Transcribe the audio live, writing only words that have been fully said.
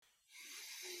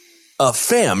A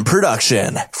FAM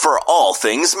production for all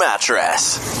things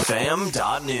mattress.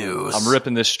 FAM.news. I'm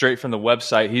ripping this straight from the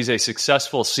website. He's a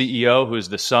successful CEO who is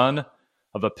the son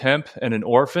of a pimp and an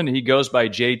orphan. He goes by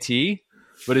JT,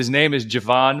 but his name is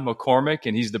Javon McCormick,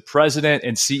 and he's the president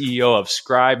and CEO of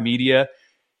Scribe Media.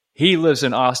 He lives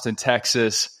in Austin,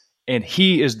 Texas, and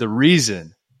he is the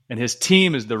reason, and his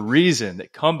team is the reason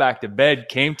that Come Back to Bed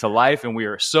came to life, and we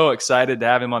are so excited to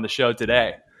have him on the show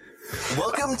today.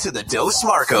 Welcome to the Dos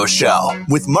Marcos Show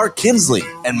with Mark Kinsley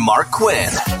and Mark Quinn,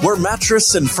 where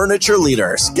mattress and furniture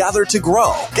leaders gather to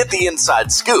grow, get the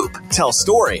inside scoop, tell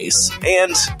stories,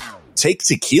 and take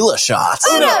tequila shots.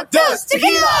 Uno, dos,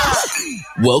 tequila!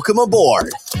 Welcome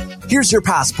aboard. Here's your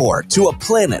passport to a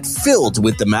planet filled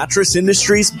with the mattress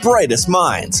industry's brightest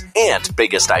minds and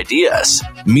biggest ideas.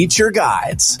 Meet your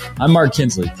guides. I'm Mark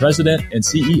Kinsley, President and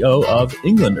CEO of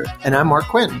Englander. And I'm Mark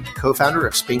Quinn, co-founder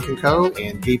of Spink & Co.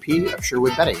 and VP of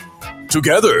Sherwood Bedding.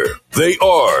 Together, they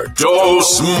are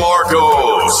Dos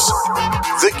Marcos.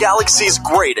 The galaxy's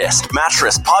greatest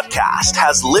mattress podcast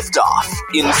has liftoff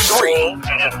in 3,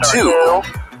 2,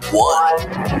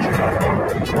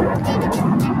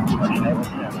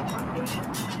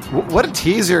 1. What a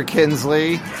teaser,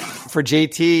 Kinsley, for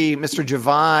JT, Mr.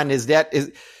 Javon. Is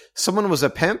someone was a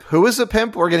pimp? Who was a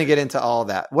pimp? We're going to get into all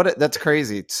that. That's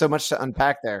crazy. So much to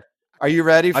unpack there. Are you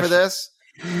ready for this?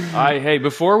 Hey,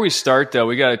 before we start, though,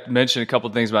 we got to mention a couple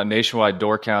of things about nationwide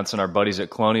door counts and our buddies at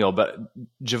Colonial. But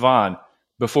Javon,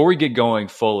 before we get going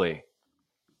fully,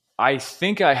 I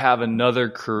think I have another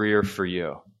career for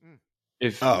you.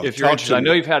 If you're interested, I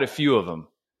know you've had a few of them.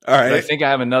 All right. But I think I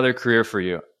have another career for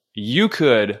you. You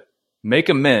could make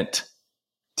a mint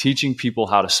teaching people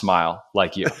how to smile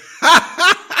like you. Man,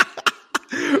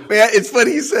 it's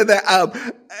funny you said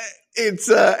that.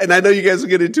 And I know you guys will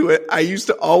get into it. I used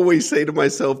to always say to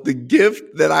myself, the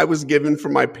gift that I was given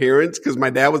from my parents, because my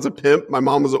dad was a pimp, my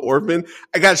mom was an orphan,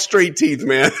 I got straight teeth,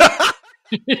 man.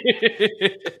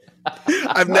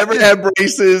 I've never had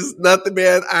braces, nothing,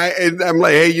 man. I'm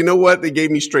like, hey, you know what? They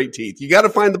gave me straight teeth. You got to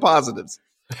find the positives.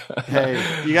 Hey,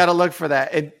 you got to look for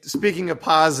that. And speaking of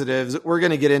positives, we're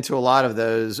going to get into a lot of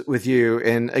those with you.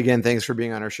 And again, thanks for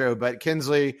being on our show. But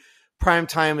Kinsley, prime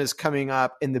time is coming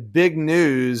up, and the big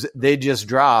news they just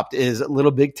dropped is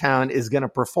Little Big Town is going to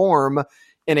perform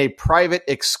in a private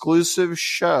exclusive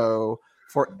show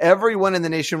for everyone in the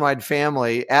Nationwide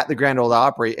family at the Grand Ole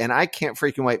Opry. And I can't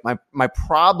freaking wait. My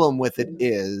problem with it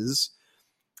is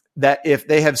that if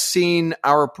they have seen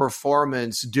our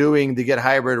performance doing the Get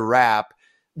Hybrid rap,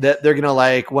 that they're going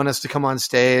to want us to come on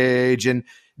stage and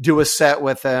do a set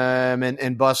with them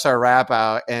and bust our rap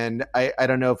out. And I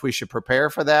don't know if we should prepare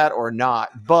for that or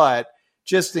not, but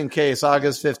just in case,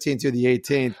 August 15th through the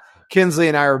 18th, Kinsley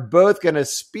and I are both going to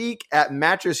speak at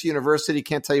Mattress University.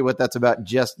 Can't tell you what that's about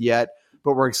just yet,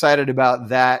 but we're excited about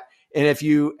that. And if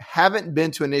you haven't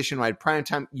been to a Nationwide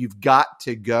Primetime, you've got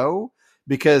to go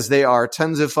because they are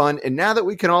tons of fun. And now that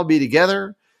we can all be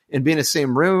together and be in the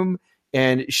same room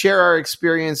and share our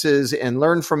experiences and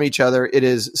learn from each other, it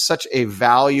is such a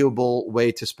valuable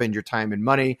way to spend your time and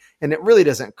money. And it really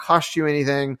doesn't cost you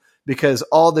anything because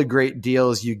all the great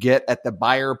deals you get at the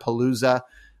Buyer Palooza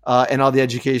and all the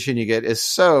education you get is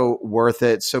so worth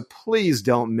it. So please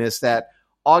don't miss that.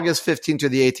 August 15th to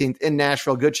the 18th in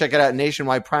Nashville. Go check it out,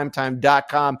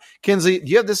 nationwideprimetime.com. Kinsley, do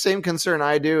you have the same concern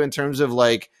I do in terms of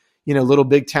Little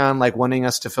Big Town, wanting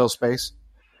us to fill space?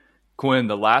 Quinn,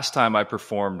 the last time I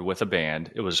performed with a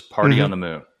band, it was Party on the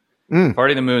Moon.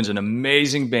 Party on the Moon's an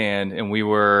amazing band, and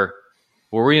were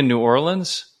we in New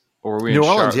Orleans or were we in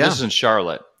Charlotte? Yeah. This is in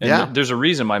Charlotte. And yeah. There's a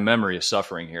reason my memory is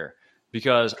suffering here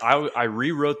because I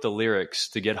rewrote the lyrics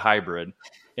to Get Hybrid,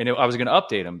 and I was going to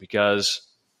update them because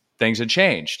things had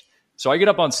changed. So I get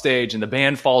up on stage, and the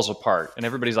band falls apart, and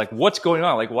everybody's like, what's going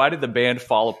on? Why did the band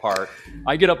fall apart?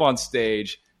 I get up on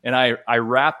stage, and I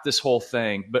wrapped this whole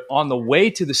thing. But on the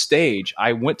way to the stage,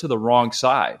 I went to the wrong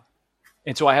side.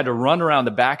 And so I had to run around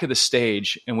the back of the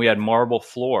stage, and we had marble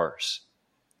floors.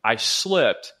 I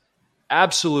slipped,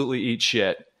 absolutely eat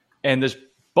shit. And this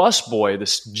busboy,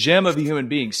 this gem of a human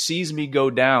being, sees me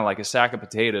go down like a sack of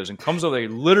potatoes and comes over there,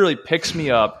 literally picks me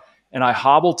up, and I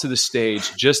hobble to the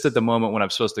stage just at the moment when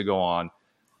I'm supposed to go on.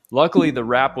 Luckily, the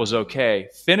rap was okay.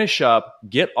 Finish up,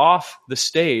 get off the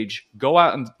stage, go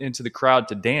out into the crowd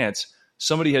to dance.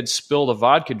 Somebody had spilled a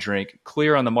vodka drink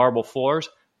clear on the marble floors.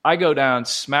 I go down,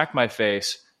 smack my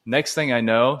face. Next thing I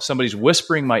know, somebody's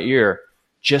whispering in my ear,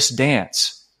 just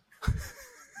dance.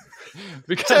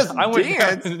 Because I went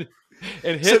down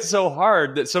and hit so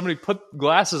hard that somebody put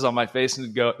glasses on my face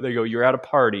and they go, you're at a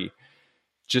party.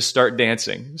 Just start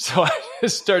dancing. So I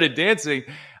just started dancing.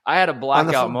 I had a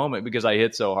blackout moment because I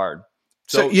hit so hard.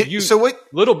 So, So what?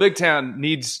 Little Big Town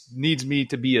needs me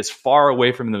to be as far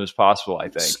away from them as possible, I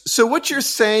think. So what you're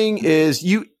saying is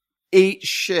you ate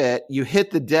shit, you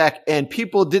hit the deck, and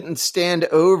people didn't stand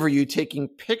over you taking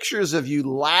pictures of you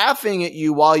laughing at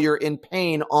you while you're in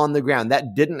pain on the ground.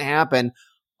 That didn't happen,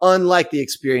 unlike the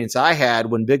experience I had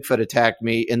when Bigfoot attacked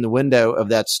me in the window of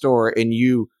that store and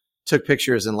you took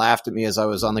pictures and laughed at me as I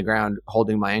was on the ground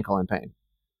holding my ankle in pain.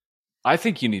 I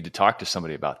think you need to talk to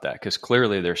somebody about that because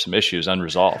clearly there's some issues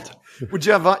unresolved. Well,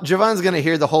 Javon's going to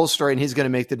hear the whole story and he's going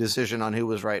to make the decision on who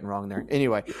was right and wrong there.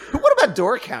 Anyway, but what about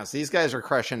door counts? These guys are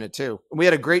crushing it too. We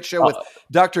had a great show with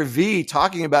Dr. V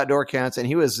talking about door counts, and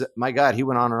he was, my God, he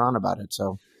went on and on about it.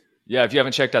 So, yeah, if you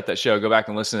haven't checked out that show, go back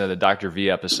and listen to the Dr. V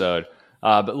episode.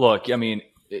 But look, I mean,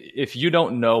 if you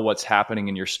don't know what's happening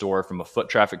in your store from a foot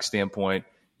traffic standpoint,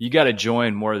 you got to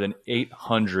join more than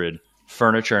 800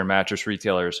 furniture and mattress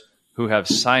retailers who have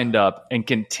signed up and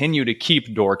continue to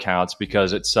keep door counts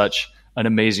because it's such an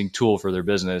amazing tool for their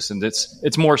business. And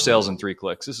it's more sales in 3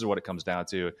 clicks. This is what it comes down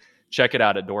to. Check it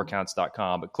out at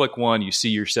doorcounts.com. But click one, you see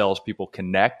your salespeople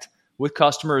connect with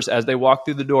customers as they walk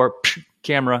through the door.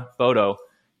 Camera, photo,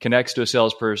 connects to a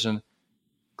salesperson.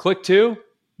 Click 2,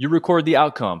 you record the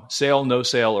outcome, sale, no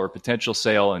sale, or potential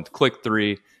sale. And click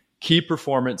 3, key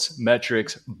performance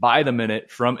metrics by the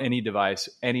minute from any device,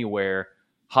 anywhere.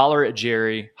 Holler at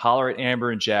Jerry, holler at Amber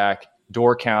and Jack,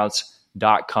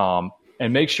 doorcounts.com.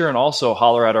 And make sure and also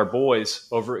holler at our boys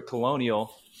over at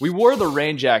Colonial. We wore the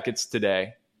rain jackets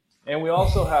today. And we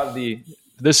also have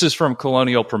this is from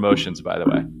Colonial Promotions, by the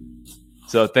way.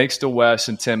 So thanks to Wes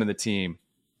and Tim and the team.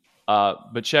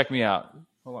 But check me out.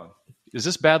 Hold on. Is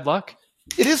this bad luck?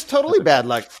 It is totally bad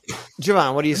luck.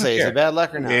 Javon, what do you say? Is it bad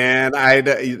luck or not? Man, I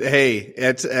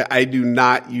do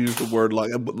not use the word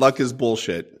luck. Luck is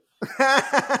bullshit.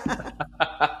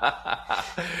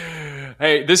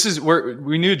 Hey, this is where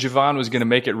we knew Javon was going to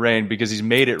make it rain because he's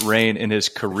made it rain in his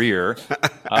career.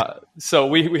 So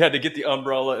we had to get the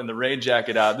umbrella and the rain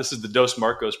jacket out. This is the Dos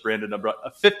Marcos branded umbrella,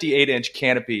 a 58-inch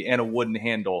canopy and a wooden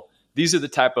handle. These are the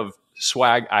type of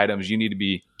swag items you need to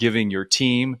be giving your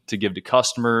team to give to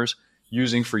customers,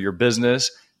 using for your business,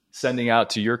 sending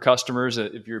out to your customers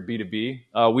if you're B2B.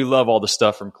 We love all the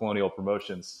stuff from Colonial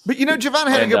Promotions. But, Javon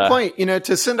had a good point,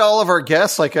 to send all of our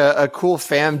guests like a cool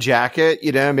fam jacket,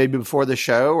 maybe before the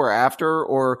show or after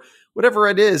or whatever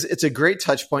it is. It's a great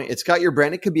touch point. It's got your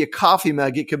brand. It could be a coffee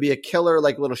mug. It could be a killer,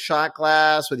 like little shot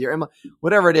glass with your emblem,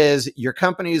 whatever it is. Your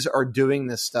companies are doing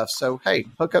this stuff. So, hey,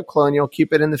 hook up Colonial,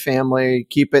 keep it in the family,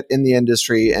 keep it in the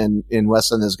industry, and in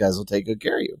Weston, those guys will take good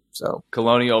care of you. So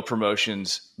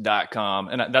colonialpromotions.com.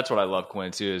 And that's what I love,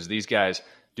 Quinn, too, is these guys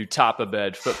do top of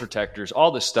bed, foot protectors,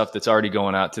 all this stuff that's already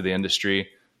going out to the industry.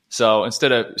 So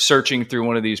instead of searching through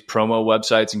one of these promo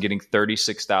websites and getting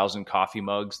 36,000 coffee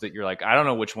mugs that you're like, I don't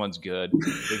know which one's good.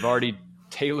 They've already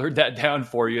tailored that down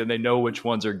for you and they know which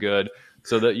ones are good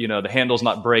so that, the handle's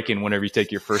not breaking whenever you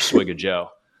take your first swig of Joe.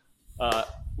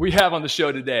 We have on the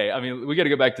show today, we got to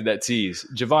go back to that tease.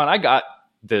 Javon, I got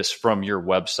this from your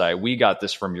website. We got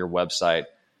this from your website.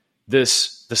 The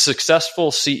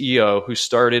successful CEO who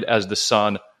started as the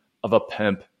son of a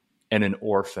pimp and an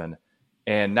orphan.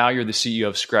 And now you're the CEO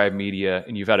of Scribe Media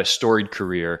and you've had a storied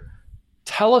career.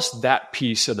 Tell us that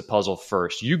piece of the puzzle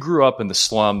first. You grew up in the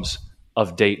slums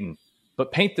of Dayton,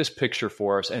 but paint this picture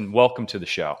for us and welcome to the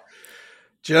show.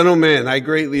 Gentlemen, I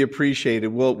greatly appreciate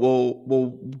it.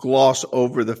 We'll gloss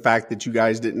over the fact that you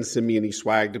guys didn't send me any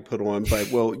swag to put on, but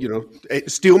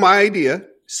steal my idea,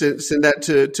 send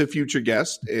that to future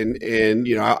guests and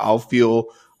I'll feel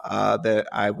that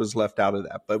I was left out of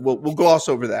that, but we'll gloss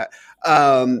over that.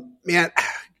 Man,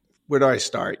 where do I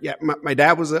start? Yeah, my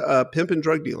dad was a pimp and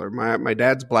drug dealer. My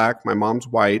dad's black, my mom's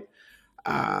white.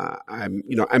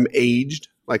 I'm aged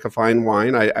like a fine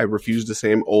wine. I refuse to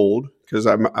say I'm old because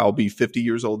I'll be 50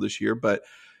 years old this year. But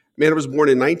man, I was born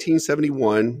in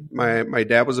 1971. My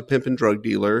dad was a pimp and drug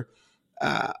dealer.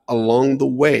 Along the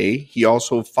way, he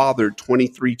also fathered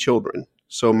 23 children.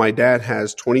 So my dad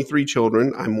has 23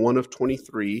 children. I'm one of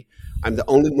 23. I'm the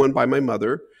only one by my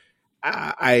mother.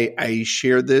 I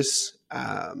share this.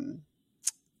 I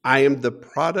am the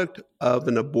product of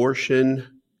an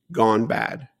abortion gone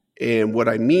bad. And what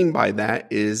I mean by that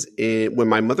is when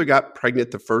my mother got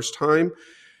pregnant the first time,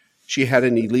 she had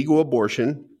an illegal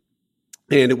abortion.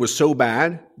 And it was so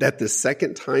bad that the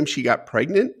second time she got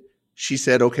pregnant, she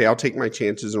said, okay, I'll take my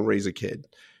chances and raise a kid.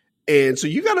 And so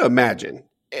you got to imagine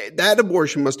that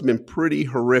abortion must have been pretty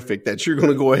horrific that you're going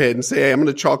to go ahead and say, hey, I'm going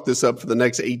to chalk this up for the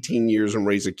next 18 years and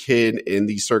raise a kid in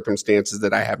these circumstances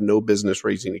that I have no business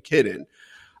raising a kid in.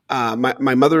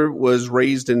 My mother was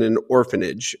raised in an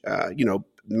orphanage.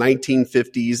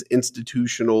 1950s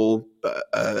institutional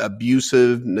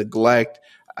abusive neglect.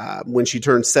 When she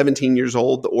turned 17 years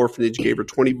old, the orphanage gave her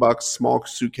 $20, small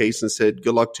suitcase, and said,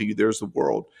 "Good luck to you. There's the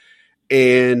world."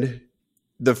 And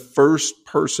the first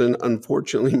person,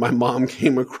 unfortunately, my mom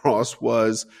came across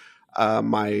was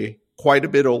my quite a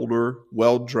bit older,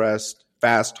 well-dressed,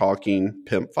 fast-talking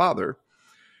pimp father.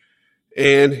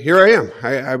 And here I am.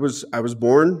 I was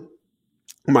born.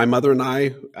 My mother and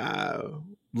I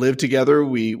lived together.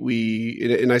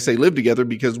 And I say lived together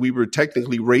because we were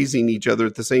technically raising each other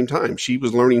at the same time. She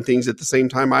was learning things at the same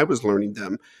time I was learning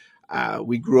them.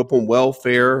 We grew up on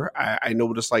welfare. I know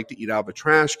what it's like to eat out of a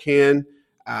trash can,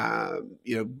 and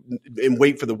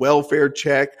wait for the welfare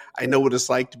check. I know what it's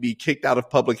like to be kicked out of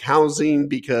public housing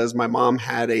because my mom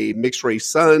had a mixed race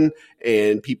son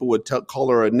and people would call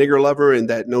her a nigger lover and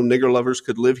that no nigger lovers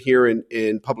could live here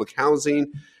in public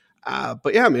housing.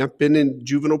 But yeah, I mean, I've been in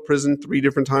juvenile prison 3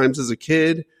 different times as a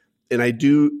kid, and I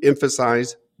do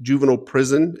emphasize juvenile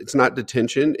prison. It's not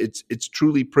detention. It's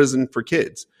truly prison for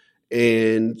kids.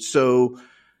 And so,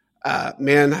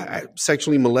 I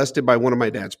sexually molested by one of my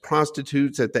dad's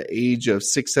prostitutes at the age of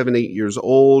 6, 7, 8 years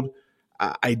old.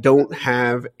 I don't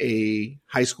have a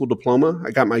high school diploma.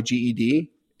 I got my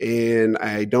GED, and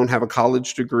I don't have a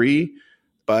college degree.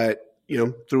 But,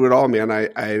 through it all, man,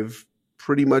 I've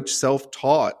pretty much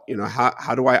self-taught.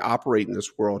 How do I operate in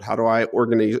this world? How do I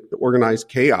organize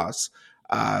chaos?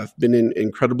 I've been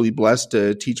incredibly blessed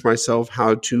to teach myself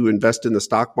how to invest in the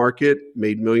stock market,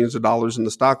 made millions of dollars in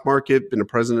the stock market, been a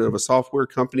president of a software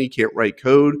company, can't write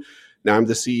code. Now I'm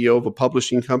the CEO of a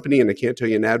publishing company, and I can't tell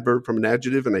you an adverb from an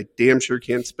adjective, and I damn sure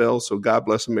can't spell, so God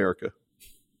bless America.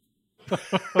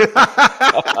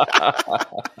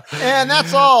 And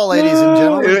that's all, ladies and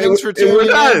gentlemen. Thanks for tuning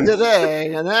in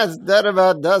today. And that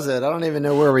about does it. I don't even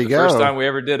know where we go. First time we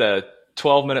ever did a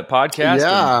 12-minute podcast.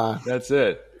 Yeah. That's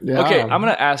it. Yeah. Okay, I'm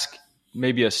going to ask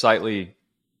maybe a slightly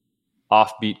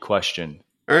offbeat question.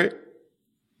 All right.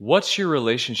 What's your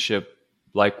relationship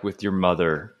like with your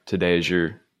mother today?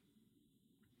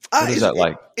 What is that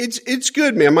like? It's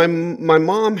good, man. My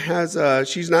mom has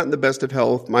she's not in the best of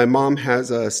health. My mom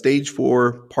has stage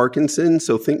 4 Parkinson's,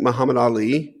 so think Muhammad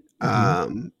Ali.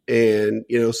 Mm-hmm.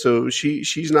 And so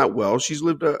she's not well. She's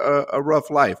lived a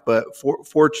rough life, but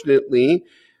fortunately,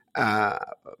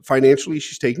 financially,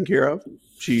 she's taken care of.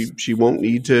 She won't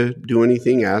need to do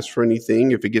anything, ask for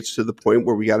anything. If it gets to the point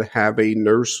where we got to have a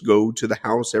nurse go to the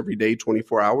house every day,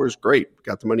 24 hours, great.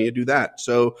 Got the money to do that.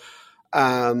 So,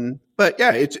 but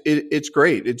yeah, it's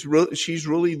great. She's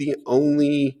really the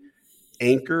only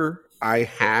anchor I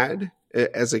had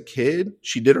as a kid.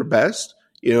 She did her best.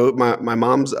 My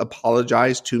mom's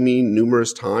apologized to me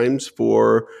numerous times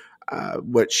for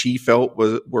what she felt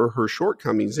were her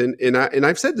shortcomings. And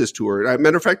I've said this to her.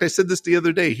 Matter of fact, I said this the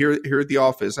other day here at the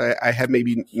office. I had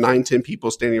maybe 9, 10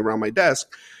 people standing around my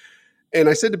desk. And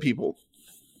I said to people,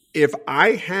 if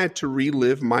I had to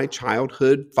relive my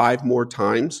childhood 5 more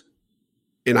times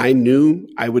and I knew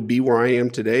I would be where I am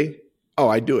today,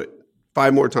 I'd do it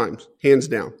 5 more times, hands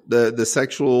down. The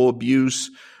sexual abuse,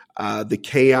 the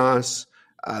chaos,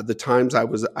 the times I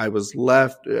was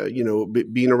left,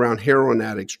 being around heroin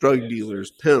addicts, drug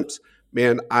dealers, pimps,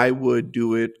 man, I would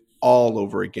do it all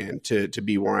over again to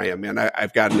be where I am, man.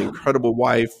 I've got an incredible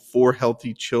wife, 4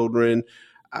 healthy children.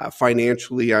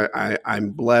 Financially,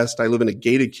 I'm blessed. I live in a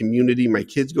gated community. My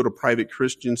kids go to private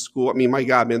Christian school. I mean, my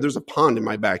God, man, there's a pond in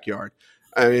my backyard.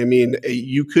 I mean,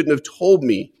 you couldn't have told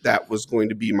me that was going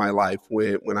to be my life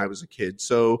when I was a kid.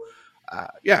 So,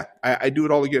 I do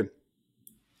it all again.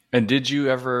 And did you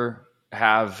ever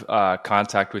have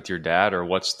contact with your dad, or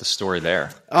what's the story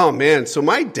there? Oh man, so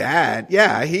my dad,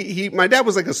 my dad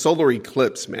was like a solar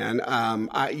eclipse, man.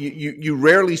 You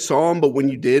rarely saw him, but when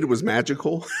you did, it was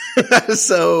magical.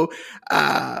 So,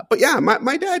 but yeah,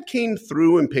 my dad came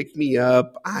through and picked me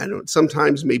up.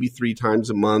 Sometimes maybe 3 times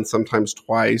a month, sometimes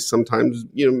twice, sometimes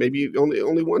maybe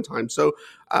only 1 time. So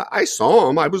I saw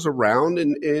him. I was around,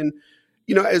 and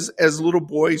as little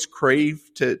boys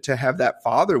crave to have that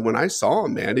father, when I saw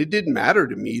him, man, it didn't matter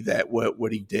to me that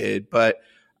what he did, but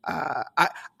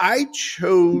I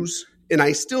chose, and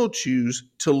I still choose,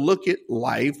 to look at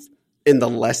life and the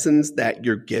lessons that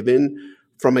you're given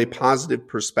from a positive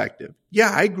perspective.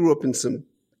 Yeah, I grew up in some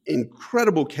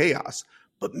incredible chaos,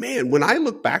 but man, when I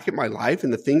look back at my life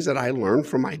and the things that I learned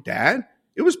from my dad,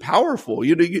 it was powerful.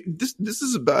 This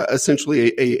is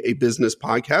essentially a business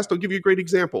podcast. I'll give you a great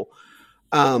example.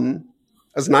 I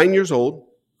was 9 years old,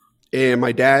 and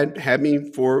my dad had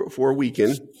me for a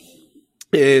weekend,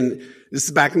 and this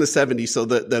is back in the 70s. So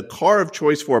the car of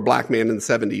choice for a black man in the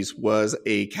 70s was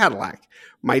a Cadillac.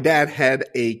 my dad had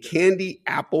a candy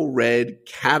apple red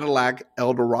Cadillac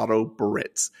Eldorado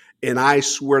Barrettes. And I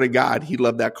swear to God, he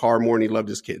loved that car more than he loved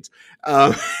his kids.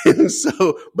 But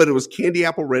it was candy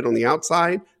apple red on the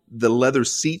outside. The leather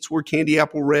seats were candy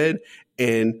apple red.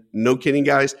 And no kidding,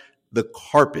 guys, the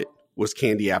carpet was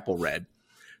candy apple red.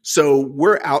 So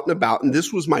we're out and about. And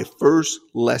this was my first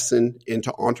lesson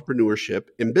into entrepreneurship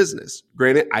in business.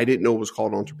 Granted, I didn't know it was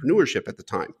called entrepreneurship at the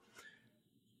time.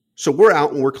 So we're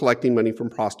out and we're collecting money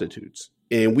from prostitutes.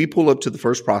 And we pull up to the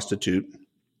first prostitute,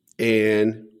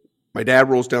 and my dad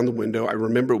rolls down the window. I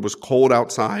remember it was cold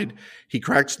outside. He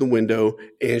cracks the window,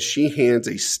 and she hands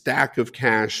a stack of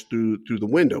cash through the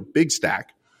window, big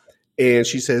stack. And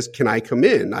she says, "Can I come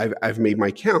in? I've made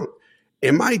my count."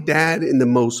 And my dad, in the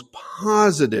most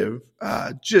positive,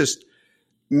 just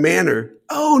manner,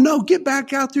 "Oh no, get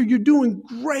back out there. You're doing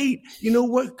great. You know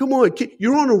what? Come on,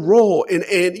 you're on a roll."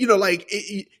 And you know, like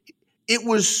it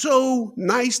was so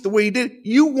nice the way he did it.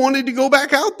 You wanted to go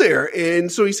back out there. And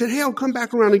so he said, "Hey, I'll come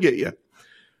back around and get you."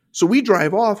 So we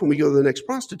drive off and we go to the next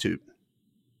prostitute.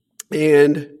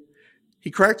 And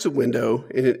he cracks a window,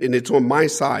 and it's on my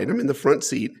side. I'm in the front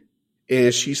seat.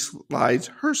 And she slides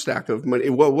her stack of money.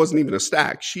 Well, it wasn't even a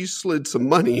stack. She slid some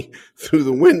money through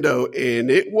the window, and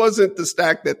it wasn't the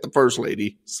stack that the first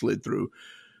lady slid through.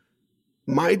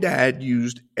 My dad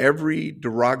used every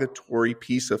derogatory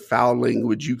piece of foul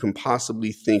language you can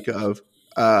possibly think of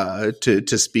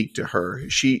to speak to her.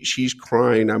 She's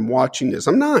crying. I'm watching this.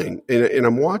 I'm 9, and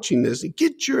I'm watching this.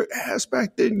 Get your ass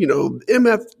back there, you know,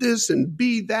 MF this and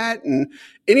B that, and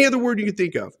any other word you can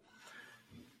think of.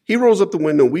 He rolls up the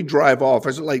window. We drive off. I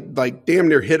was like damn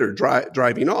near hit her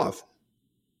driving off.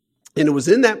 And it was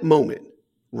in that moment,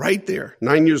 right there,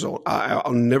 9 years old.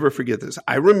 I'll never forget this.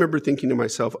 I remember thinking to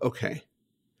myself, okay,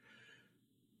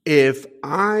 if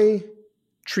I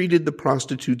treated the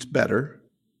prostitutes better,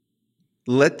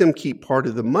 let them keep part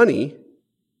of the money,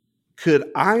 could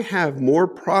I have more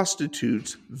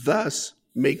prostitutes, thus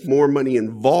make more money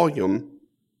in volume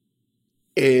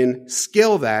and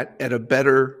scale that at a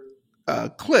better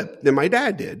clip than my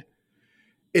dad did?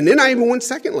 And then I even went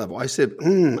second level. I said,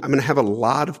 I'm going to have a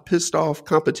lot of pissed off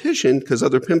competition because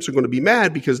other pimps are going to be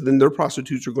mad because then their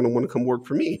prostitutes are going to want to come work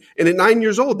for me. And at 9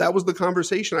 years old, that was the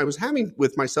conversation I was having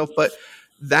with myself. But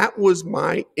that was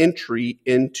my entry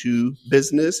into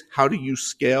business. How do you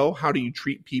scale? How do you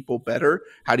treat people better?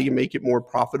 How do you make it more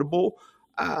profitable?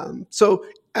 So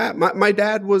my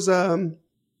dad was,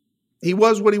 he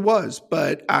was what he was,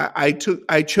 but I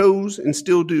chose and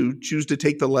still do choose to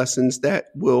take the lessons that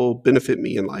will benefit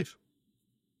me in life.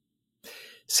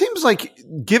 Seems like,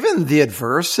 given the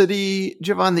adversity,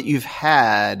 Javon, that you've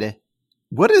had,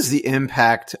 what is the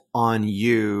impact on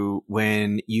you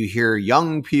when you hear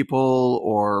young people,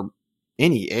 or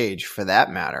any age for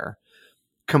that matter,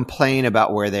 complain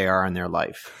about where they are in their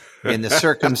life and the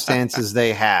circumstances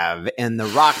they have and the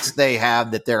rocks they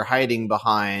have that they're hiding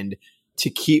behind to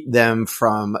keep them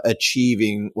from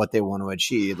achieving what they want to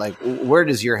achieve? Like, where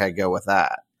does your head go with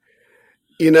that?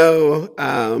 You know,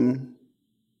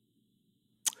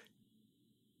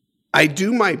 I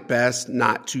do my best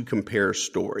not to compare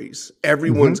stories.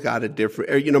 Everyone's got a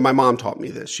different, you know, my mom taught me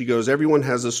this. She goes, everyone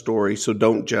has a story, so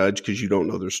don't judge because you don't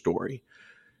know their story.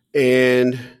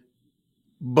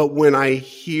 But when I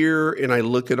hear and I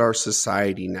look at our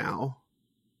society now,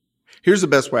 here's the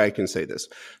best way I can say this.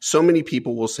 So many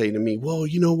people will say to me, well,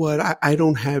 you know what? I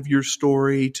don't have your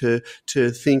story to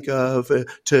think of,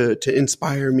 to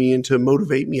inspire me and to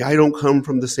motivate me. I don't come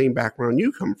from the same background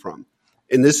you come from.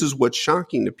 And this is what's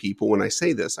shocking to people when I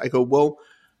say this. I go, well,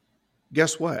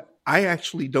 guess what? I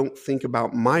actually don't think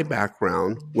about my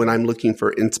background when I'm looking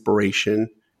for inspiration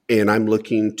and I'm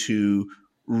looking to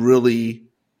really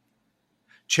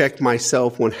check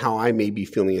myself on how I may be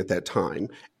feeling at that time.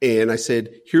 And I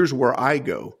said, here's where I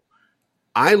go.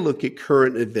 I look at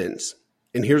current events.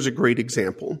 And here's a great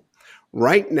example.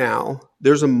 Right now,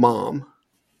 there's a mom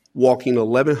walking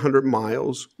 1,100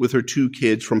 miles with her 2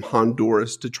 kids from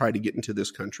Honduras to try to get into this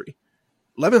country.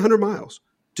 1,100 miles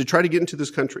to try to get into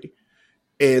this country.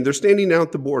 And they're standing down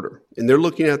at the border and they're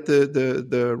looking at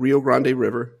the Rio Grande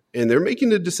River and they're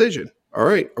making a decision. All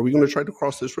right, are we going to try to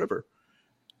cross this river?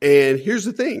 And here's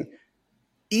the thing.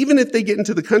 Even if they get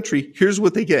into the country, here's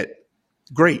what they get.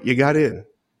 Great, you got in.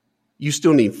 You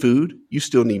still need food. You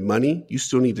still need money. You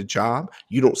still need a job.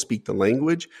 You don't speak the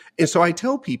language. And so I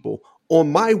tell people,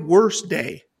 on my worst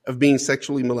day of being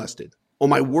sexually molested, on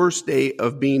my worst day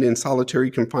of being in solitary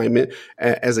confinement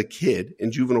as a kid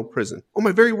in juvenile prison, on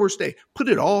my very worst day, put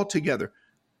it all together.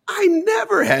 I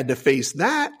never had to face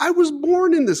that. I was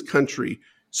born in this country.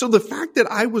 So the fact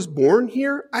that I was born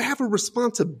here, I have a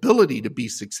responsibility to be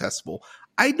successful.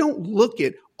 I don't look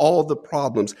at all the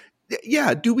problems.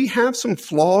 Yeah, do we have some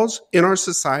flaws in our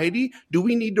society? Do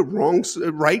we need to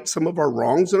right some of our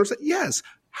wrongs in our society? Yes.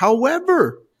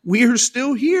 However, we are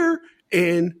still here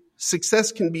and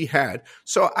success can be had.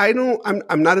 So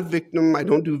I'm not a victim. I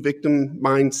don't do victim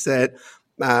mindset.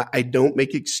 I don't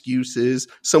make excuses.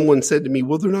 Someone said to me,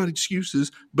 well, they're not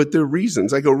excuses, but they're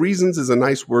reasons. I go, reasons is a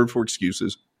nice word for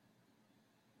excuses.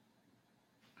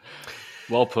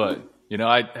 Well put.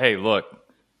 Hey, look,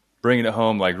 bringing it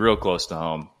home, like real close to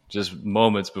home, just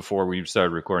moments before we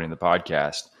started recording the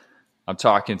podcast, I'm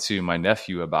talking to my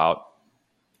nephew about,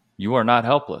 you are not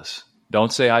helpless.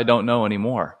 Don't say I don't know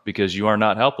anymore, because you are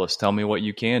not helpless. Tell me what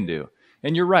you can do.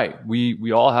 And you're right.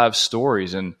 We all have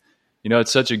stories, and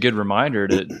it's such a good reminder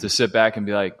to sit back and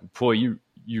be like, boy,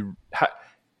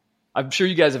 I'm sure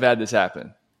you guys have had this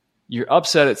happen. You're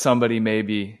upset at somebody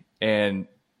maybe, and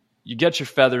you get your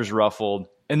feathers ruffled,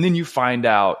 and then you find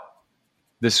out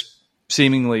this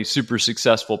seemingly super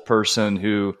successful person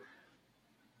who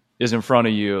is in front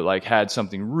of you, like, had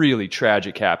something really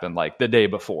tragic happen like the day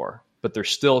before, but they're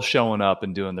still showing up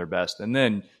and doing their best. And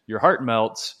then your heart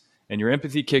melts and your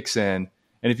empathy kicks in.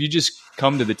 And if you just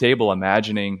come to the table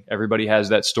imagining everybody has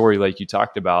that story like you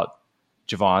talked about,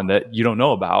 Javon, that you don't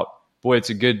know about, boy, it's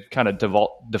a good kind of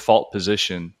default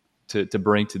position to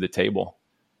bring to the table.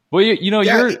 Well,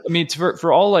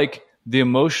 for all like the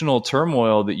emotional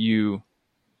turmoil that you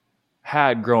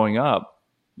had growing up,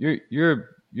 you're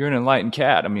an enlightened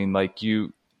cat. I mean, like,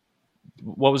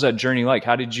 what was that journey like?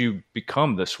 How did you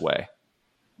become this way?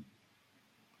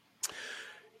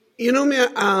 Man,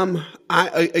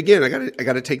 I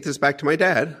got to take this back to my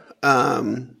dad.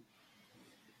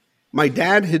 My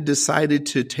dad had decided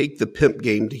to take the pimp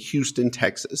game to Houston,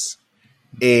 Texas,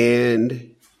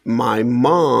 and my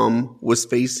mom was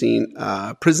facing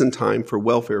prison time for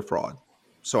welfare fraud.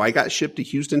 So I got shipped to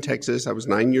Houston, Texas. I was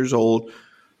 9 years old.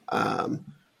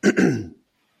 And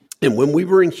when we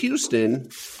were in Houston,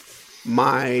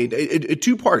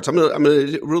 two parts. I'm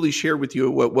gonna really share with you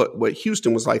what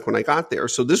Houston was like when I got there.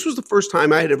 So this was the first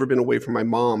time I had ever been away from my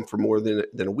mom for more than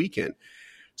a weekend.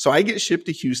 So I get shipped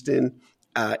to Houston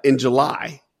in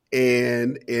July,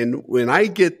 and when I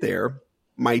get there,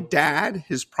 my dad,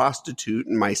 his prostitute,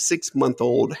 and my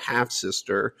 6-month-old half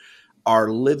sister are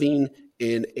living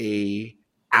in a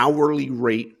hourly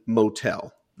rate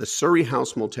motel, the Surrey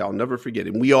House Motel. I'll never forget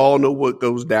it. And we all know what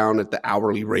goes down at the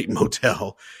hourly rate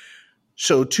motel.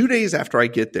 So 2 days after I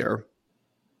get there,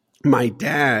 my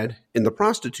dad and the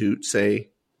prostitute say,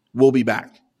 we'll be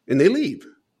back. And they leave.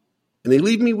 And they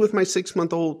leave me with my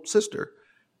 6-month-old sister.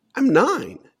 I'm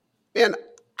 9. And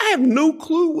I have no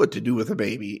clue what to do with a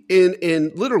baby.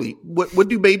 And literally, what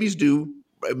do babies do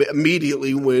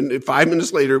immediately when 5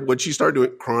 minutes later, what she started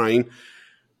doing, crying.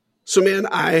 So, man,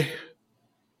 I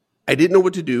didn't know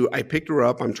what to do. I picked her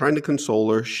up. I'm trying to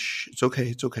console her. Shh, it's okay.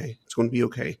 It's okay. It's going to be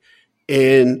okay.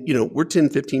 And, we're 10,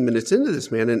 15 minutes into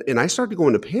this, man. And I started to go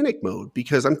into panic mode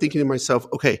because I'm thinking to myself,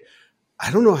 okay,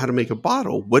 I don't know how to make a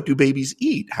bottle. What do babies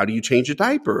eat? How do you change a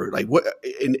diaper? Like what?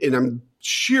 And I'm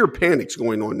sheer panic's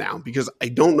going on now because I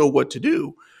don't know what to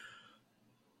do.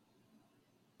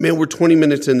 Man, we're 20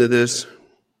 minutes into this.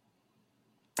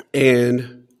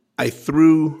 And I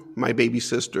threw my baby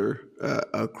sister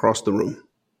across the room.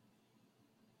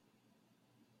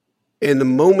 And the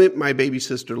moment my baby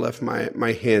sister left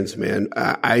my hands, man,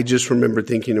 I just remember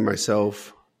thinking to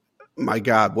myself, my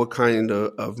God, what kind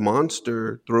of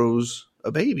monster throws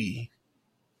a baby?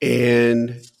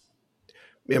 And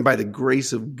man, by the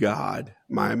grace of God,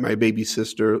 my baby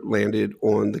sister landed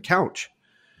on the couch.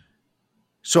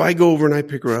 So I go over and I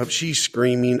pick her up. She's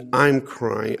screaming. I'm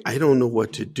crying. I don't know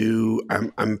what to do.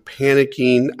 I'm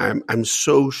panicking. I'm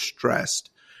so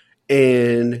stressed.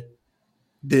 And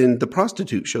then the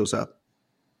prostitute shows up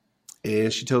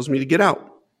and she tells me to get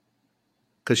out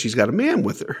because she's got a man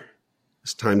with her.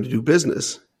 It's time to do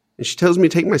business. And she tells me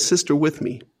to take my sister with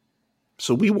me.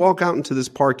 So we walk out into this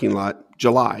parking lot,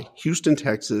 July, Houston,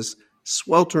 Texas,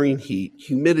 sweltering heat.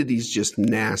 Humidity's just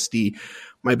nasty.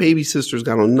 My baby sister's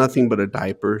got on nothing but a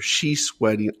diaper. She's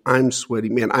sweating. I'm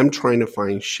sweating. Man, I'm trying to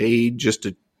find shade just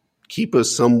to keep us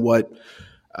somewhat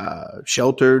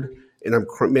sheltered. And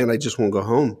I just want to go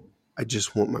home. I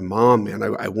just want my mom, man.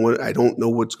 I don't know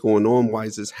what's going on. Why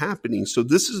is this happening? So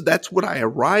that's what I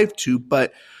arrived to.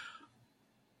 But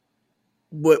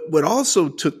what also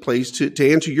took place,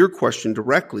 to answer your question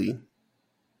directly,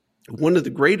 one of the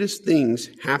greatest things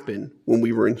happened when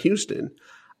we were in Houston.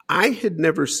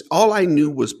 All I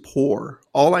knew was poor.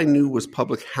 All I knew was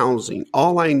public housing.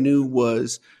 All I knew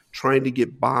was trying to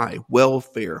get by,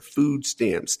 welfare, food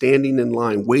stamps, standing in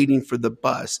line, waiting for the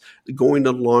bus, going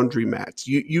to laundromats,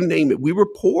 you name it. We were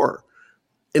poor,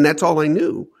 and that's all I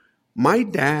knew. My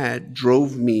dad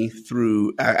drove me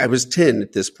through, I was 10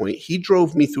 at this point. He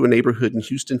drove me through a neighborhood in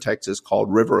Houston, Texas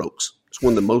called River Oaks. It's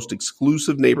one of the most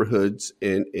exclusive neighborhoods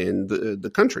in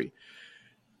the country.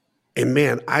 And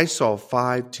man, I saw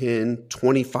 $5, $10,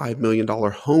 $25 million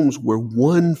homes where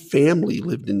one family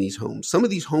lived in these homes. Some of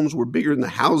these homes were bigger than the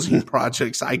housing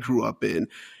projects I grew up in.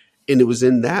 And it was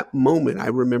in that moment I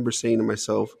remember saying to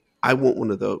myself, I want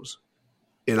one of those.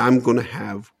 And I'm going to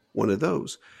have one of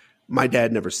those. My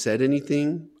dad never said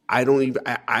anything. I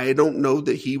don't know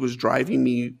that he was driving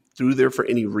me through there for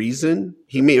any reason.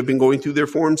 He may have been going through there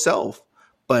for himself.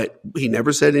 But he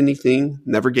never said anything,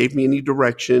 never gave me any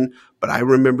direction. But I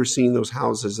remember seeing those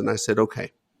houses and I said,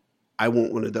 okay, I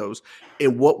want one of those.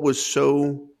 And what was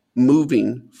so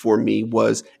moving for me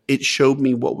was it showed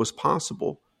me what was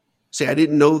possible. See, I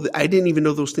didn't even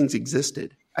know those things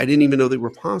existed. I didn't even know they were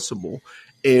possible.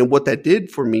 And what that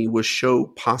did for me was show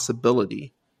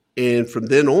possibility. And from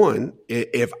then on,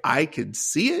 if I could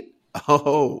see it,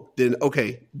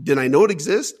 then I know it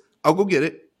exists. I'll go get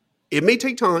it. It may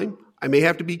take time. I may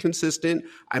have to be consistent.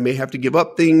 I may have to give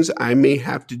up things. I may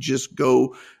have to just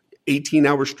go 18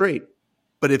 hours straight.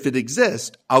 But if it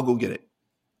exists, I'll go get it.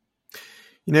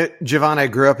 You know, Javon, I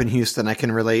grew up in Houston. I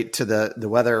can relate to the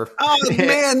weather. Oh,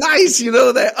 man, nice. You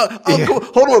know that.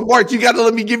 Hold on, Mark. You got to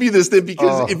let me give you this then,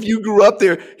 because if you grew up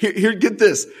there, here, get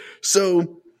this.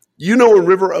 So, in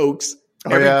River Oaks,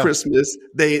 every Christmas,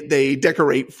 they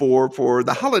decorate for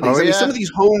the holidays. Some of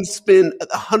these homes spend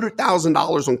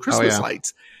 $100,000 on Christmas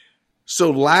lights.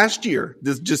 So last year,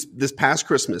 this past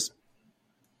Christmas,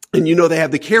 and they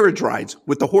have the carriage rides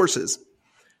with the horses.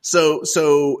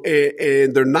 So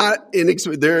and they're not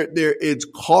inexpensive. It's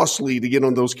costly to get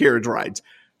on those carriage rides.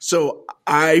 So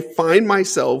I find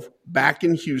myself back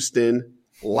in Houston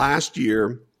last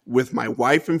year with my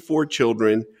wife and 4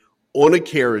 children on a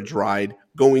carriage ride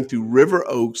going through River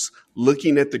Oaks,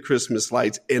 looking at the Christmas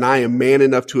lights. And I am man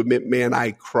enough to admit, man,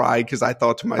 I cried because I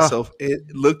thought to myself,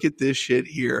 look at this shit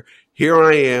here. Here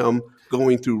I am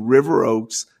going through River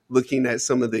Oaks, looking at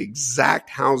some of the exact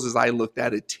houses I looked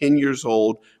at 10 years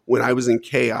old when I was in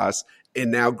chaos.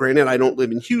 And now, granted, I don't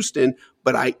live in Houston,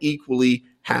 but I equally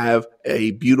have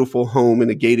a beautiful home in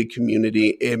a gated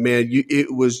community. And man,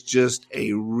 it was just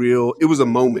it was a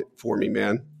moment for me,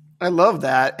 man. I love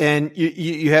that. And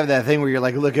you have that thing where you're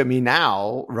like, look at me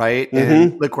now, right?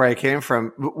 And look where I came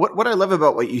from. What I love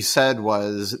about what you said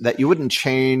was that you wouldn't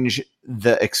change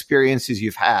the experiences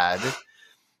you've had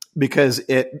because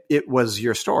it was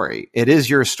your story. It is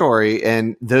your story.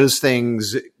 And those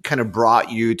things kind of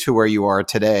brought you to where you are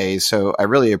today. So I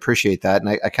really appreciate that. And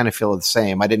I kind of feel the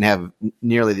same. I didn't have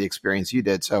nearly the experience you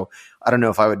did. So I don't know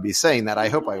if I would be saying that. I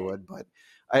hope I would, but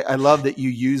I love that you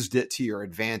used it to your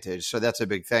advantage. So that's a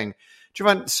big thing.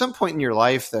 Javon, at some point in your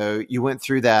life, though, you went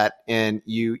through that and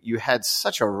you had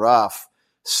such a rough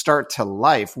start to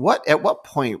life. At what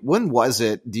point, when was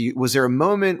it? Was there a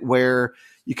moment where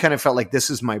you kind of felt like this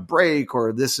is my break,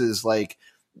 or this is like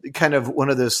kind of one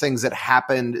of those things that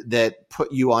happened that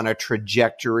put you on a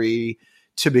trajectory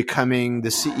to becoming the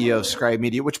CEO of Scribe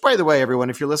Media, which, by the way, everyone,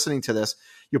 if you're listening to this,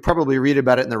 you'll probably read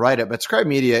about it in the write-up, but Scribe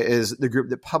Media is the group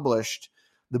that published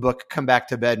the book Come Back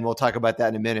to Bed, and we'll talk about that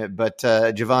in a minute. But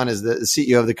Javon is the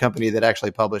CEO of the company that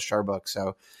actually published our book.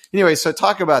 So anyway, so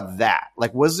talk about that.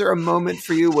 Like, was there a moment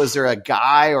for you? Was there a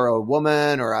guy or a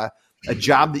woman or a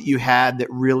job that you had that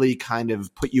really kind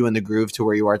of put you in the groove to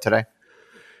where you are today?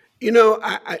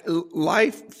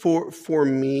 Life for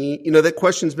me, that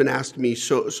question's been asked me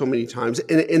so many times,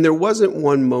 and there wasn't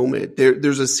one moment.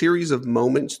 There's a series of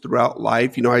moments throughout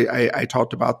life. I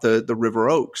talked about the River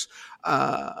Oaks,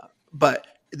 but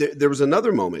there was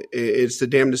another moment. It's the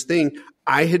damnedest thing.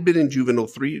 I had been in juvenile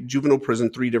prison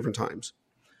 3 different times.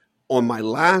 On my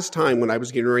last time when I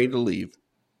was getting ready to leave,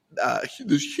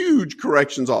 this huge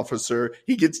corrections officer,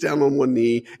 he gets down on one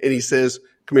knee and he says,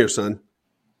 "Come here, son."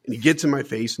 And he gets in my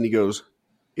face and he goes,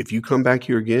 "If you come back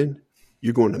here again,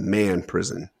 you're going to man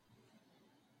prison."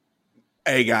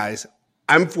 Hey guys,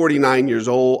 I'm 49 years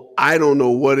old. I don't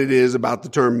know what it is about the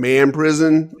term man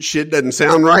prison. Shit doesn't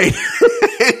sound right.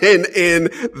 and in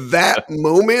that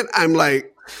moment, I'm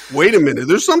like, wait a minute,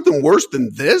 there's something worse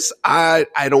than this. I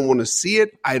don't want to see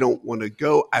it. I don't want to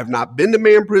go. I've not been to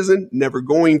man prison, never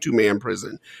going to man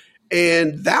prison.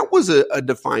 And that was a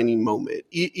defining moment.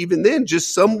 Even then,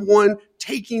 just someone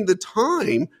taking the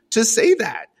time to say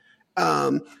that.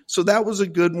 So that was a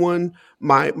good one.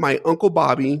 My Uncle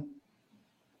Bobby,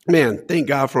 man, thank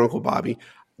God for Uncle Bobby.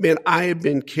 Man, I have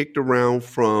been kicked around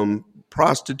from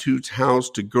prostitute's house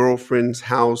to girlfriend's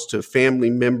house to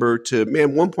family member to,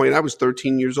 man, one point I was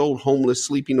 13 years old, homeless,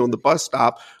 sleeping on the bus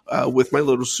stop with my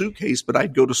little suitcase, but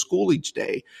I'd go to school each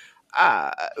day.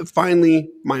 Finally,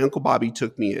 my Uncle Bobby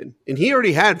took me in, and he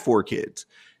already had 4 kids.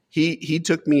 He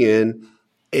took me in,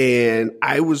 and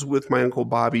I was with my Uncle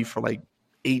Bobby for like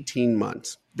 18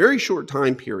 months, very short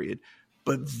time period,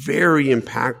 but very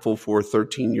impactful for a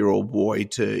 13-year-old boy.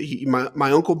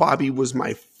 My Uncle Bobby was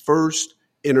my first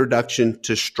introduction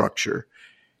to structure.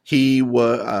 It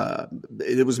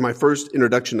was my first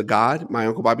introduction to God. My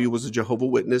Uncle Bobby was a Jehovah's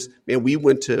Witness. Man, we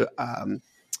went to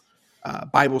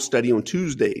Bible study on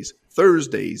Tuesdays,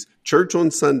 Thursdays, church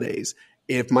on Sundays.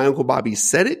 If my Uncle Bobby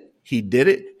said it, he did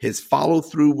it. His follow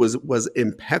through was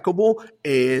impeccable,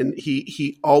 and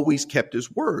he always kept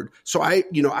his word. So I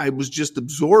was just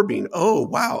absorbing, oh,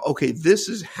 wow, okay, this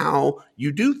is how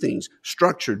you do things: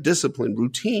 structure, discipline,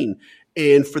 routine.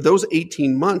 And for those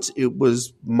 18 months, it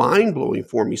was mind blowing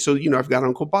for me. So, I've got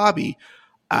Uncle Bobby.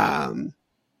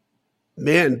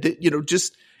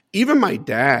 Just even my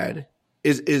dad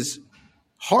is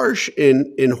harsh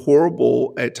and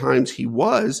horrible at times. He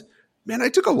was. Man, I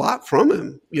took a lot from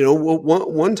him.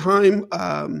 One time,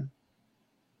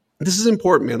 this is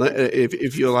important, man.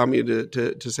 If you allow me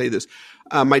to say this,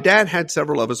 my dad had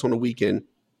several of us on a weekend,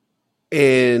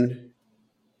 and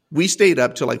we stayed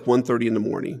up till like 1:30 in the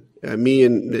morning. Me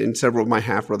and several of my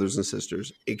half brothers and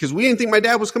sisters, because we didn't think my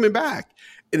dad was coming back.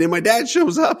 And then my dad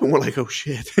shows up, and we're like, "Oh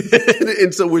shit!"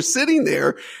 And so we're sitting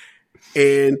there,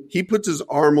 and he puts his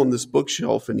arm on this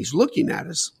bookshelf, and he's looking at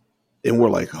us. And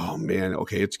we're like, oh, man,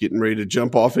 okay, it's getting ready to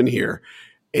jump off in here.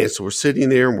 And so we're sitting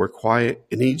there and we're quiet.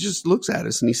 And he just looks at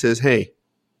us and he says, hey,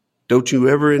 don't you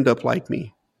ever end up like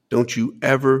me. Don't you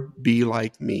ever be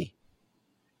like me.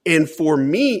 And for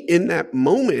me in that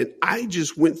moment, I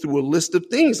just went through a list of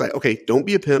things like, okay, don't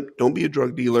be a pimp. Don't be a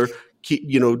drug dealer.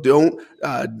 Don't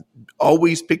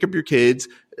always pick up your kids.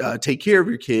 Take care of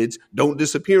your kids. Don't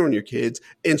disappear on your kids.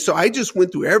 And so I just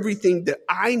went through everything that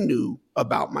I knew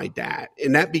about my dad,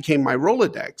 and that became my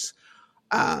Rolodex.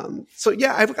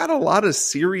 I've got a lot of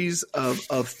series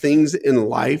of things in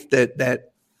life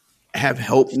that have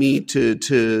helped me to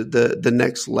the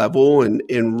next level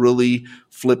and really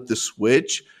flip the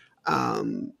switch.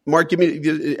 Mark,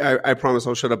 I promise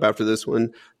I'll shut up after this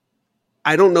one.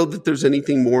 I don't know that there's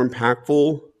anything more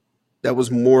impactful that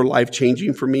was more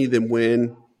life-changing for me than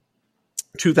when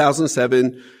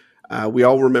 2007, we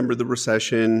all remember the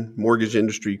recession, mortgage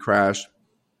industry crashed.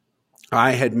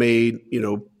 I had made,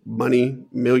 money,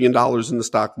 $1 million in the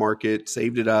stock market,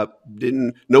 saved it up.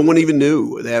 No one even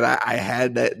knew that I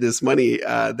had this money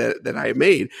that I had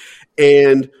made.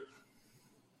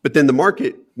 But then the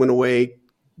market went away.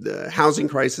 The housing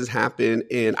crisis happened,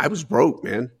 and I was broke,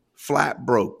 man. Flat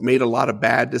broke, made a lot of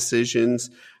bad decisions,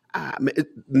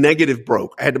 negative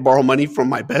broke. I had to borrow money from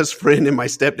my best friend, and my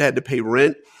stepdad to pay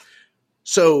rent.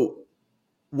 So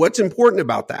what's important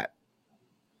about that?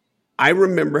 I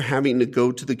remember having to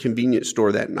go to the convenience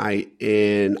store that night,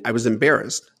 and I was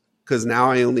embarrassed because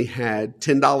now I only had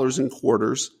 $10 in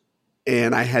quarters,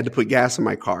 and I had to put gas in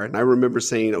my car. And I remember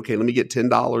saying, okay, let me get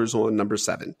 $10 on number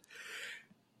 7.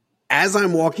 As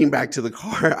I'm walking back to the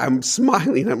car, I'm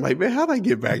smiling. I'm like, man, how'd I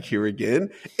get back here again?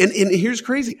 And here's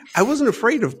crazy. I wasn't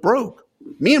afraid of broke.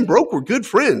 Me and broke were good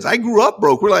friends. I grew up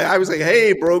broke. I was like,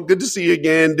 hey, bro, good to see you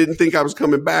again. Didn't think I was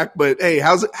coming back, but hey,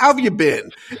 how have you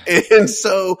been? And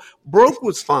so broke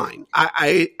was fine.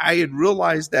 I had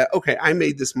realized that, okay, I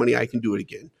made this money. I can do it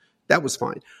again. That was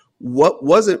fine. What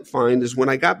wasn't fine is when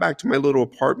I got back to my little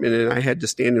apartment and I had to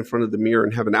stand in front of the mirror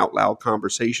and have an out loud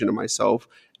conversation to myself.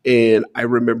 And I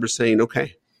remember saying,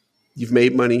 okay, you've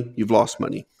made money, you've lost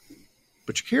money,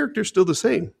 but your character's still the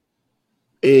same.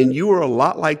 And you are a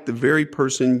lot like the very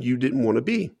person you didn't want to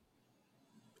be.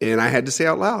 And I had to say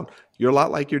out loud, you're a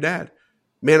lot like your dad.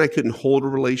 Man, I couldn't hold a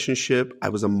relationship. I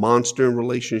was a monster in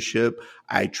relationship.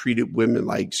 I treated women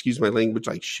like, excuse my language,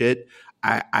 like shit.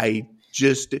 And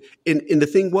the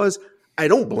thing was, I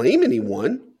don't blame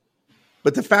anyone.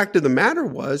 But the fact of the matter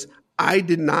was, I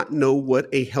did not know what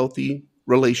a healthy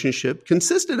relationship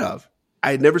consisted of. I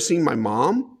had never seen my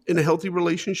mom in a healthy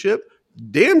relationship.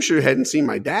 Damn sure hadn't seen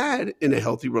my dad in a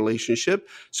healthy relationship.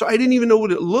 So I didn't even know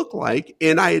what it looked like.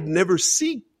 And I had never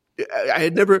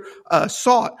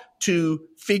sought to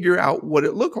figure out what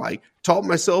it looked like. Taught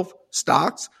myself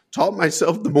stocks, taught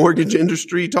myself the mortgage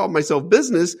industry, taught myself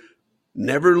business,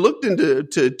 never looked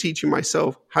into teaching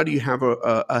myself how do you have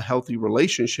a healthy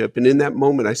relationship. And in that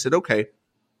moment, I said, okay,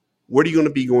 what are you going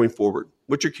to be going forward?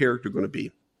 What's your character going to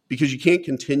be? Because you can't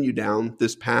continue down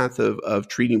this path of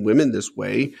treating women this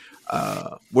way.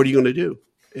 What are you going to do?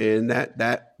 And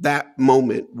that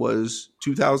moment was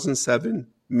 2007,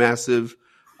 massive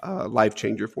life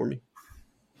changer for me.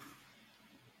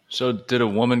 So did a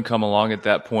woman come along at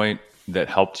that point that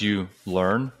helped you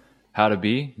learn how to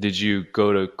be? Did you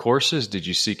go to courses? Did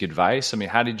you seek advice? I mean,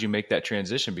 how did you make that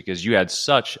transition? Because you had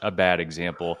such a bad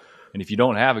example. And if you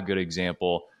don't have a good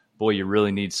example, boy, you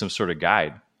really need some sort of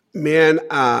guide. Man,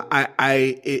 I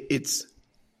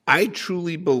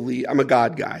truly believe, I'm a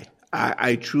God guy.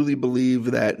 I truly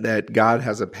believe that God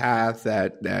has a path,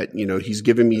 that he's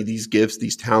given me these gifts,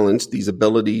 these talents, these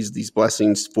abilities, these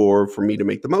blessings for me to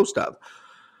make the most of.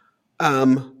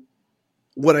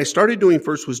 What I started doing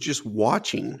first was just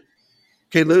watching.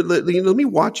 Okay, let me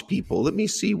watch people. Let me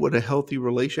see what a healthy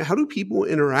relation. How do people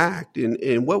interact,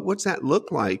 and what's that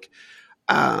look like?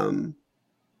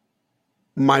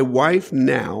 My wife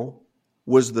now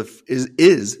is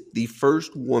the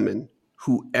first woman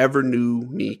who ever knew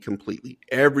me completely,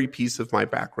 every piece of my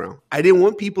background. I didn't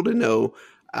want people to know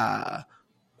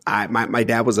my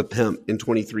dad was a pimp and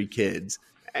 23 kids,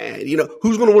 and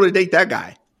who's going to want to date that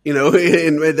guy? And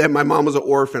that my mom was an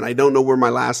orphan. I don't know where my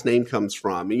last name comes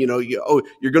from. And,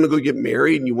 you're going to go get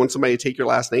married and you want somebody to take your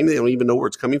last name. They don't even know where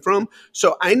it's coming from.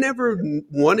 So I never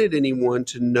wanted anyone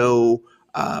to know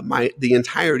the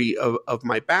entirety of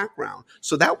my background.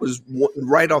 So that was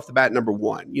right off the bat, number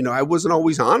one. I wasn't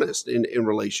always honest in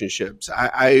relationships.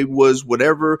 I was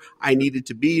whatever I needed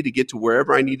to be to get to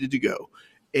wherever I needed to go.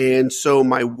 And so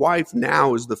my wife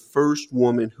now is the first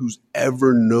woman who's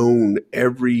ever known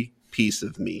every piece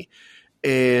of me.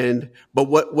 But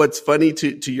what's funny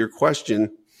to your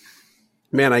question,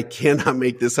 man, I cannot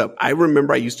make this up. I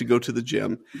remember I used to go to the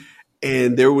gym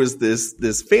and there was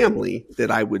this family that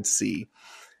I would see,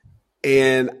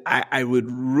 and I would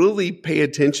really pay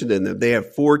attention to them. They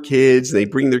have 4 kids and they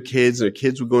bring their kids, and their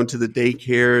kids would go into the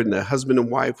daycare, and the husband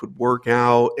and wife would work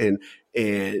out, and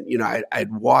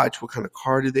I'd watch what kind of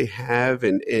car do they have.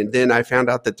 And then I found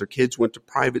out that their kids went to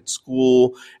private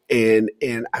school, and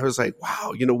I was like,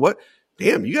 wow, you know what?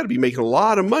 Damn, you got to be making a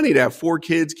lot of money to have 4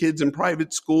 kids in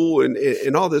private school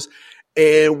and all this.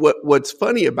 And what's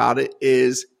funny about it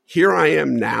is here I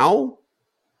am now,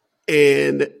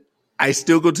 and I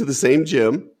still go to the same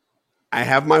gym. I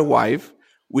have my wife.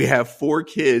 We have 4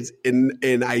 kids, and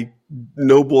I,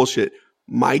 no bullshit,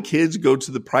 my kids go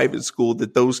to the private school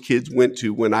that those kids went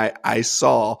to when I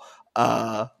saw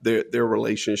their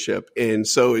relationship. And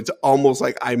so it's almost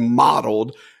like I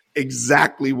modeled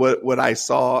exactly what I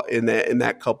saw in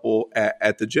that couple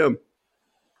at the gym.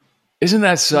 Isn't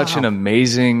that such an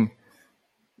amazing,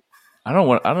 I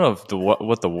don't know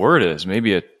what the word is,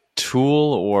 maybe a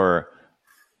tool or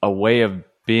a way of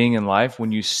being in life,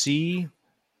 when you see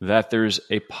that there's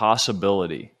a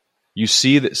possibility, you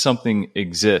see that something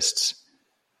exists,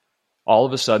 all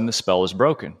of a sudden the spell is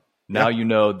broken. Now you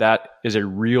know that is a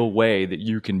real way that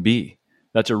you can be.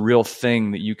 That's a real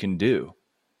thing that you can do.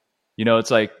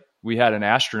 It's like we had an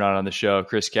astronaut on the show,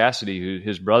 Chris Cassidy, who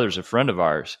his brother's a friend of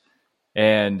ours,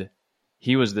 and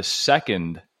he was the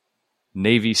second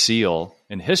Navy SEAL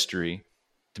in history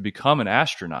to become an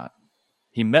astronaut.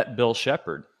 He met Bill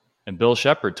Shepard, and Bill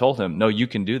Shepard told him, no, you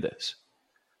can do this.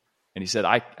 And he said,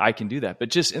 I can do that. But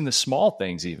just in the small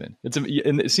things even.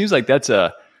 And it seems like that's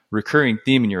a recurring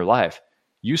theme in your life.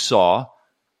 You saw,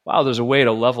 wow, there's a way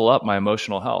to level up my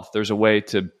emotional health. There's a way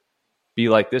to be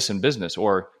like this in business.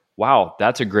 Or, wow,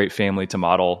 that's a great family to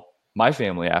model my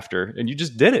family after. And you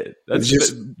just did it.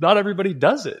 Not everybody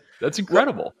does it. That's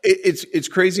incredible. Well, it's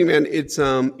crazy, man. It's,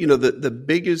 the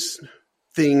biggest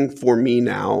thing for me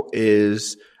now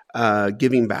is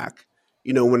giving back.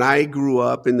 When I grew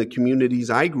up in the communities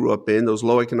I grew up in, those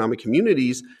low economic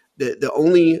communities, the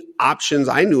only options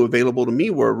I knew available to me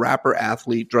were rapper,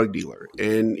 athlete, drug dealer.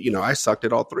 And, I sucked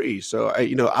at all 3. So,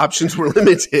 options were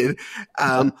limited.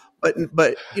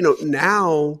 But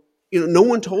now, no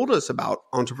one told us about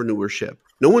entrepreneurship.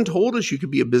 No one told us you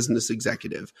could be a business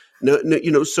executive.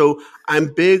 No, so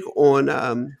I'm big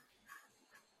on,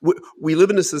 we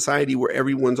live in a society where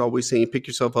everyone's always saying, pick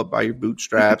yourself up by your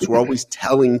bootstraps. We're always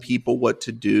telling people what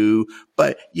to do,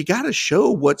 but you got to show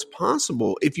what's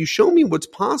possible. If you show me what's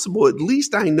possible, at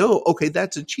least I know, okay,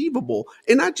 that's achievable.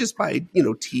 And not just by,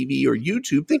 TV or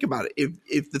YouTube. Think about it.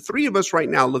 If the 3 of us right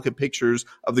now look at pictures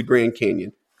of the Grand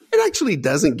Canyon, it actually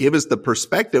doesn't give us the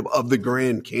perspective of the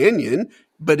Grand Canyon.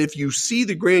 But if you see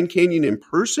the Grand Canyon in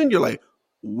person, you're like,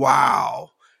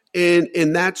 wow.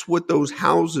 And that's what those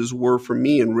houses were for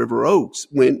me in River Oaks.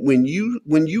 When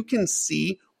you can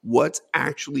see what's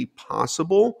actually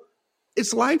possible,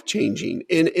 it's life changing.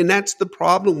 And that's the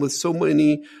problem with so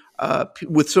many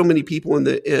people in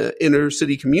the inner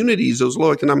city communities, those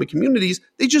low economic communities.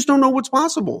 They just don't know what's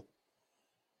possible.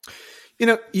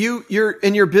 You're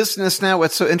in your business now.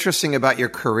 What's so interesting about your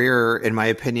career, in my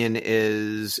opinion,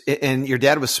 is, and your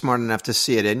dad was smart enough to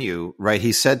see it in you, right?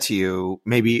 He said to you,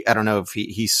 maybe, I don't know if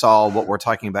he saw what we're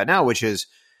talking about now, which is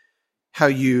how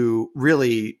you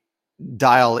really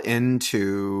dial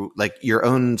into like your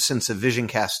own sense of vision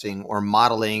casting or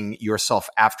modeling yourself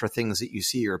after things that you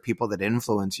see or people that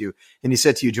influence you. And he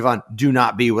said to you, Javon, do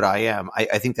not be what I am.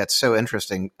 I think that's so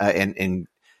interesting. And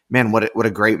man, what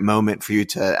a great moment for you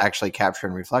to actually capture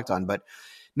and reflect on. But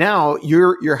now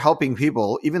you're helping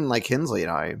people, even like Kinsley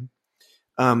and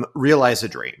I, realize a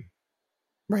dream.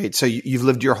 Right. So you've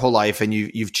lived your whole life and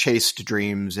you've chased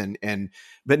dreams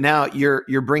but now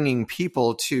you're bringing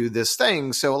people to this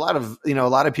thing. So a lot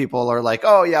of people are like,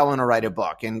 oh yeah, I want to write a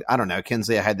book. And I don't know,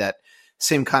 Kinsley, I had that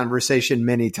same conversation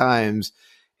many times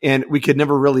and we could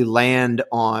never really land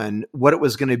on what it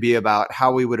was going to be about,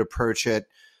 how we would approach it.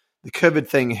 The COVID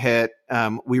thing hit.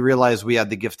 We realized we had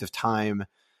the gift of time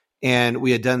and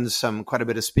we had done quite a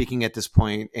bit of speaking at this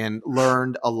point and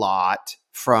learned a lot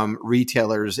from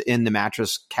retailers in the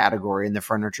mattress category, in the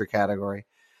furniture category.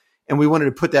 And we wanted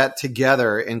to put that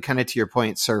together and kind of, to your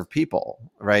point, serve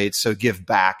people, right? So give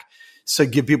back. So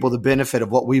give people the benefit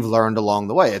of what we've learned along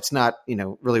the way. It's not,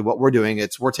 really what we're doing.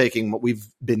 We're taking what we've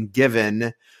been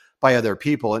given by other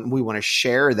people and we want to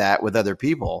share that with other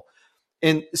people.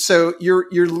 And so you're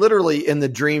literally in the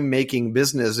dream making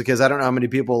business, because I don't know how many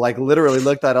people like literally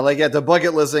looked at it like, yeah, the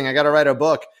bucket listing, I got to write a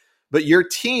book. But your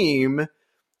team,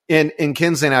 and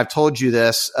Kinsley, and I've told you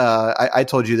this, I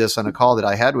told you this on a call that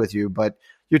I had with you, but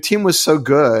your team was so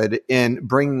good in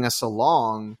bringing us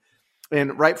along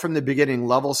and right from the beginning,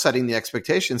 level setting the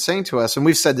expectation, saying to us, and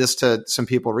we've said this to some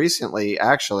people recently,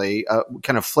 actually,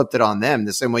 kind of flipped it on them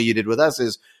the same way you did with us,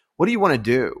 is what do you want to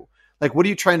do? Like, what are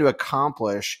you trying to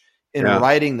accomplish in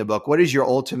writing the book? What is your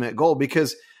ultimate goal?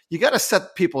 Because you got to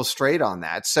set people straight on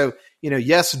that. So,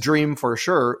 yes, dream for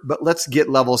sure, but let's get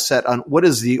level set on what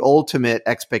is the ultimate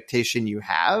expectation you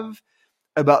have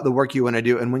about the work you want to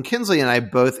do. And when Kinsley and I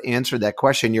both answered that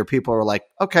question, your people were like,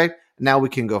 okay, now we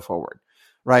can go forward.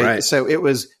 Right. So it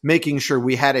was making sure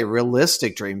we had a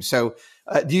realistic dream. So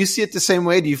do you see it the same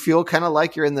way? Do you feel kind of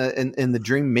like you're in the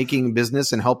dream making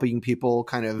business and helping people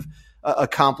kind of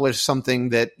accomplish something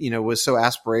that, was so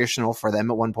aspirational for them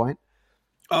at one point?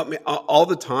 All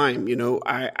the time,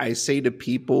 I say to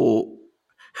people,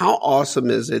 how awesome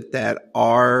is it that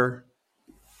our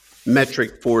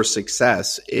metric for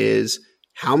success is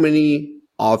how many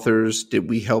authors did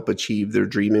we help achieve their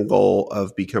dream and goal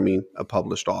of becoming a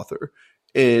published author?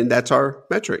 And that's our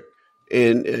metric.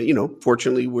 And,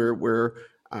 fortunately, we're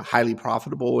highly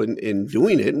profitable in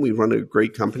doing it. And we run a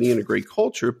great company and a great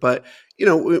culture. But,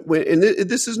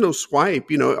 this is no swipe,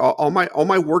 all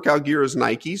my workout gear is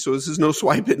Nike. So this is no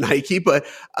swipe at Nike. But,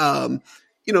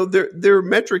 their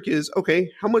metric is,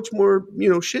 okay, how much more,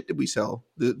 shit did we sell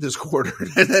this quarter?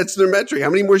 That's their metric. How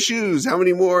many more shoes? How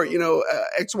many more,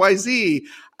 XYZ?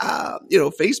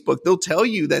 Facebook, they'll tell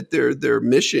you that their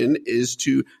mission is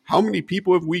to how many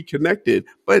people have we connected?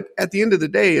 But at the end of the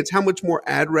day, it's how much more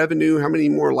ad revenue, how many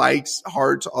more likes,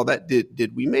 hearts, all that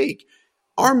did we make?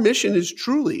 Our mission is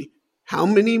truly how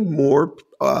many more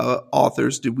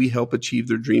authors did we help achieve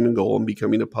their dream and goal in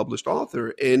becoming a published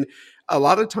author? And a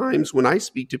lot of times when I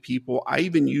speak to people, I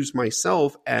even use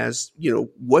myself as,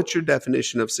 what's your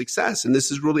definition of success? And this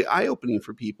is really eye-opening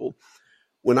for people.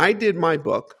 When I did my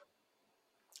book,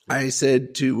 I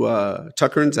said to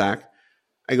Tucker and Zach,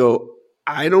 I go,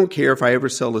 I don't care if I ever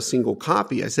sell a single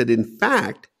copy. I said, in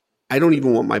fact, I don't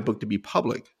even want my book to be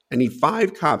public. I need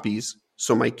 5 copies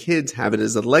so my kids have it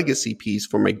as a legacy piece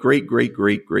for my great, great,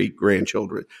 great, great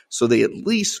grandchildren. So they at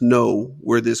least know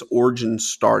where this origin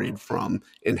started from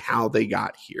and how they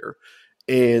got here.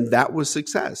 And that was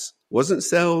success. Wasn't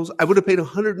sales. I would have paid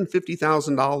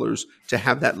 $150,000 to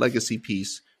have that legacy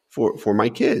piece for my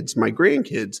kids, my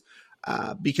grandkids.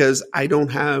 Because I don't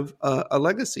have a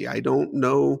legacy. I don't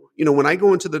know, when I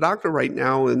go into the doctor right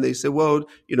now and they say, well,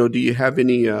 do you have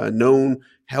any known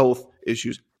health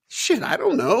issues? Shit, I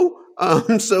don't know.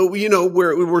 So,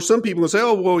 where some people will say,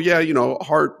 oh, well, yeah,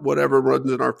 heart, whatever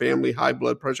runs in our family, high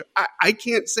blood pressure. I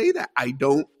can't say that. I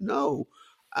don't know.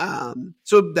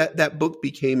 So that book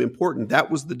became important.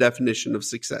 That was the definition of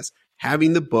success.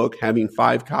 Having the book, having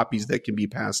 5 copies that can be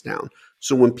passed down.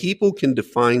 So when people can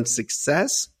define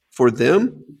success for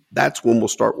them, that's when we'll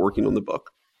start working on the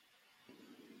book.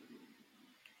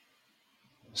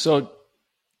 So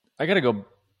I got to go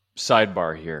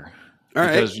sidebar here. All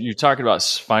right. Because you're talking about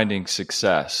finding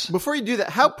success. Before you do that,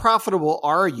 how profitable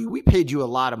are you? We paid you a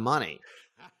lot of money.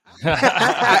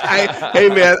 Hey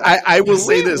man, I will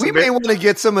say this. We may want to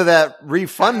get some of that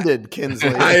refunded,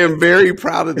 Kinsley. I am very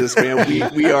proud of this, man.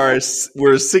 We're a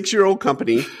 6-year-old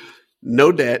company,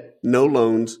 no debt, no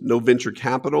loans, no venture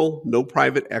capital, no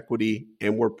private equity,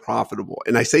 and we're profitable.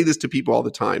 And I say this to people all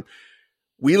the time.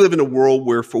 We live in a world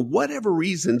where, for whatever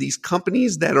reason, these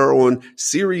companies that are on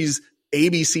series A,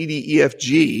 B, C, D, E, F,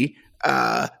 G,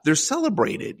 they're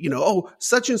celebrated,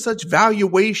 such and such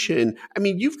valuation. I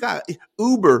mean, you've got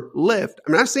Uber, Lyft.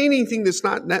 I'm not saying anything that's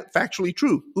not factually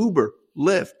true. Uber,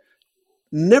 Lyft,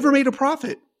 never made a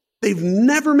profit. They've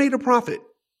never made a profit.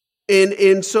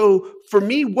 And so for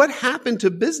me, what happened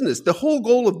to business? The whole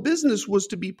goal of business was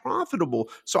to be profitable.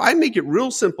 So I make it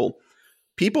real simple.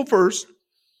 People first,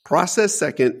 process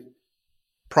second,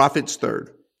 profits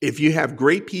third. If you have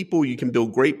great people, you can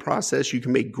build great process, you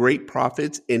can make great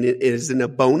profits, and it is in a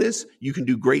bonus, you can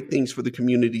do great things for the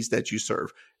communities that you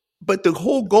serve. But the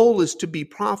whole goal is to be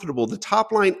profitable. The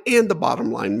top line and the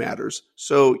bottom line matters.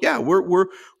 So yeah, we're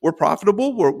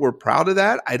profitable. We're proud of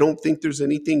that. I don't think there's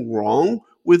anything wrong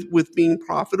with being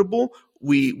profitable.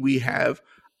 We have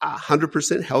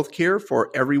 100% healthcare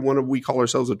for every one of, we call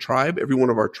ourselves a tribe, every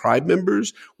one of our tribe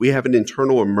members. We have an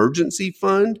internal emergency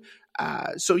fund.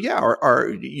 So yeah,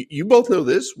 you both know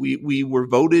this. We were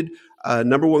voted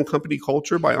number one company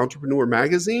culture by Entrepreneur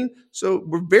Magazine. So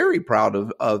we're very proud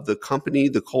of the company,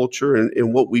 the culture,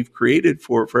 and what we've created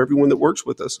for everyone that works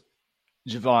with us.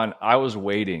 Javon, I was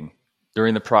waiting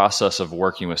during the process of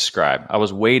working with Scribe. I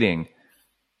was waiting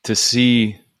to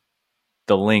see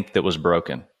the link that was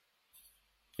broken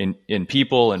in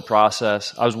people and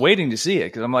process. I was waiting to see it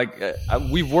because I'm like,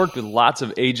 we've worked with lots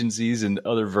of agencies and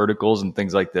other verticals and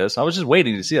things like this. I was just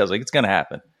waiting to see it. I was like, it's going to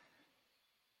happen.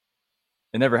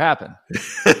 It never happened.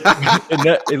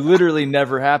 It literally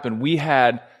never happened.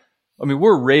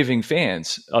 We're raving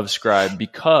fans of Scribe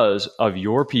because of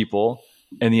your people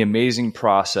and the amazing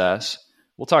process.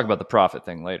 We'll talk about the profit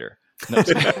thing later. No.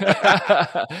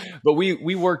 But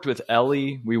we worked with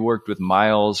Ellie, we worked with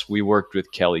Miles, we worked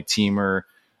with Kelly Teamer.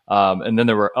 And then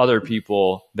there were other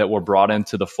people that were brought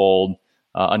into the fold.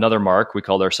 Another Mark, we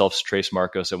called ourselves Trace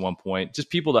Marcos at one point, just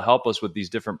people to help us with these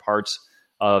different parts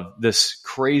of this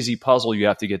crazy puzzle you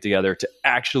have to get together to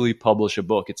actually publish a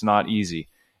book. It's not easy.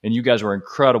 And you guys were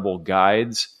incredible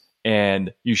guides,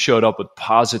 and you showed up with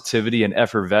positivity and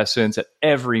effervescence at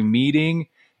every meeting,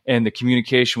 and the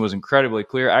communication was incredibly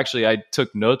clear. Actually, I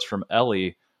took notes from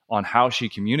Ellie on how she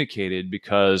communicated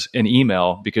in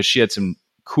email, because she had some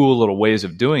cool little ways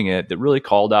of doing it that really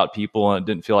called out people, and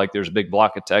it didn't feel like there's a big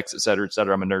block of text, et cetera, et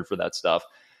cetera. I'm a nerd for that stuff.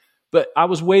 But I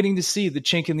was waiting to see the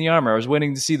chink in the armor. I was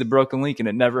waiting to see the broken link, and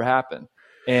it never happened.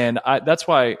 And that's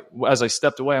why, as I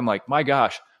stepped away, I'm like, my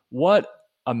gosh, what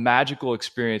a magical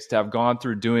experience to have gone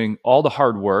through doing all the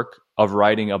hard work of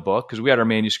writing a book, because we had our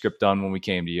manuscript done when we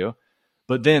came to you.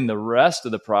 But then the rest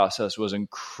of the process was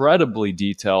incredibly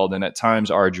detailed and at times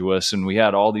arduous, and we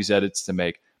had all these edits to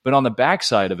make. But on the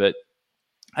backside of it,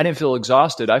 I didn't feel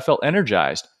exhausted. I felt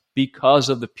energized because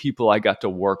of the people I got to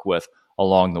work with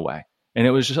along the way. And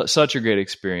it was just such a great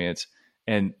experience.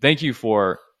 And thank you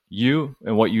for you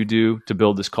and what you do to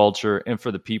build this culture, and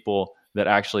for the people that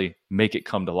actually make it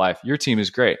come to life. Your team is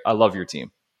great. I love your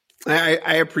team.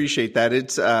 I appreciate that.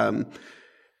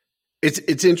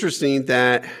 It's interesting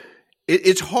that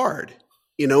it's hard,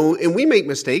 and we make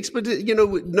mistakes, but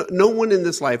no one in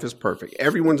this life is perfect.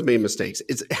 Everyone's made mistakes.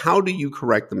 It's how do you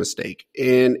correct the mistake?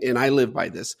 And I live by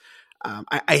this.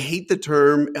 I hate the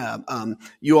term,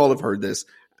 you all have heard this,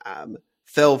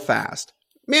 fail fast.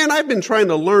 Man, I've been trying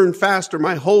to learn faster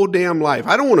my whole damn life.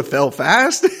 I don't want to fail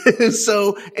fast.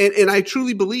 And I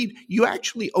truly believe you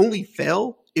actually only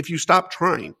fail if you stop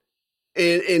trying.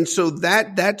 And so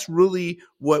that's really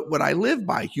what I live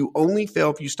by. You only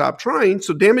fail if you stop trying.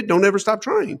 So damn it, don't ever stop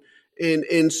trying.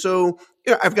 And so,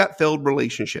 I've got failed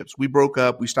relationships. We broke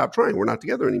up. We stopped trying. We're not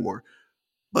together anymore.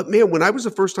 But man, when I was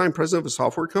the first time president of a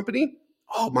software company,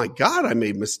 oh my God, I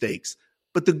made mistakes.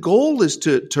 But the goal is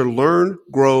to learn,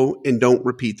 grow, and don't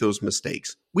repeat those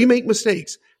mistakes. We make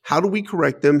mistakes. How do we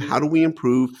correct them? How do we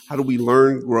improve? How do we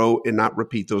learn, grow, and not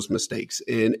repeat those mistakes?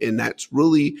 And that's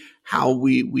really how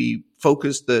we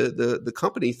focus the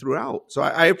company throughout. So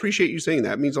I appreciate you saying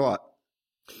that. It means a lot.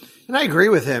 And I agree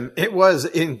with him. It was,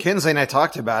 in Kinsley and I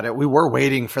talked about it, we were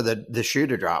waiting for the shoe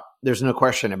to drop. There's no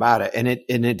question about it. And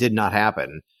it did not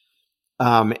happen.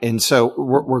 And so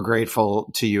we're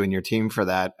grateful to you and your team for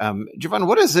that. Javon,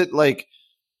 what is it like?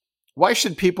 Why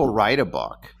should people write a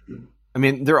book? I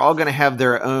mean, they're all going to have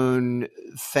their own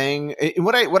thing. And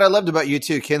what I loved about you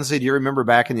too, Kinsley, do you remember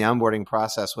back in the onboarding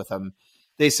process with them?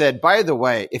 they said, by the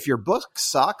way, if your book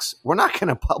sucks, we're not going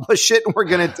to publish it. And we're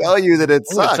going to tell you that it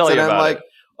sucks. And I'm like,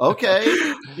 okay,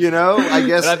 I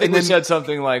guess. And I think we said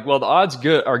something like, well, the odds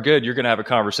are good. You're going to have a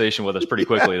conversation with us pretty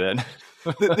quickly then.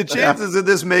 The chances of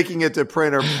this making it to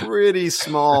print are pretty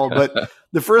small, but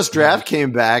the first draft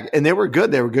came back and they were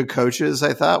good. They were good coaches.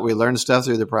 I thought we learned stuff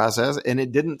through the process and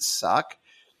it didn't suck.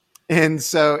 And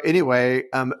so anyway,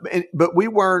 but we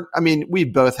weren't, we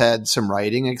both had some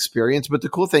writing experience, but the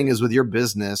cool thing is with your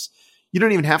business, you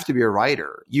don't even have to be a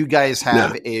writer. You guys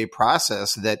have a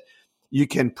process that you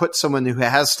can put someone who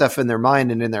has stuff in their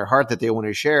mind and in their heart that they want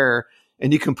to share,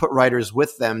 and you can put writers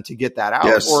with them to get that out.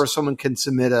 Yes. Or someone can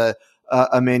submit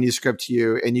a manuscript to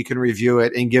you and you can review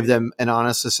it and give them an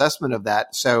honest assessment of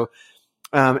that. So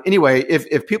anyway,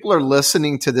 if people are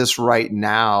listening to this right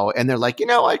now and they're like,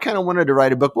 I kind of wanted to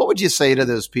write a book, what would you say to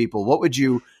those people? What would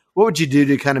you do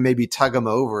to kind of maybe tug them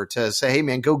over to say, hey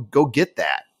man, go get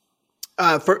that?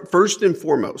 First and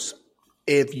foremost,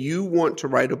 if you want to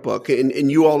write a book,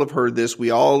 and you all have heard this,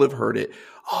 we all have heard it.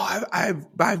 Oh,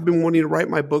 I've been wanting to write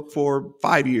my book for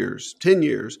 5 years, 10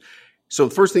 years. So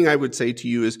the first thing I would say to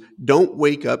you is don't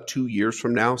wake up 2 years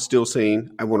from now still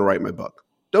saying, I want to write my book.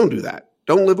 Don't do that.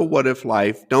 Don't live a what if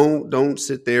life. Don't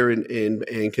sit there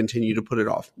and continue to put it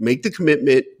off. Make the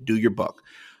commitment, do your book.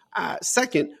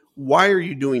 Second, why are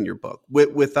you doing your book?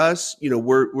 With us,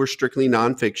 we're strictly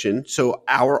nonfiction. So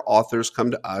our authors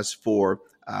come to us for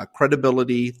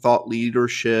credibility, thought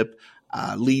leadership,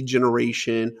 lead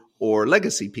generation, or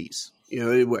legacy piece.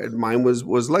 Mine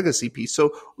was legacy piece.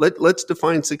 So let's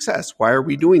define success. Why are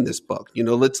we doing this book?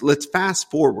 Let's fast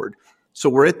forward. So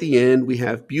we're at the end. We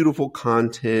have beautiful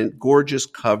content, gorgeous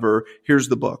cover. Here's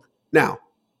the book. Now,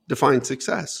 define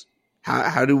success.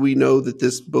 How do we know that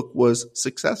this book was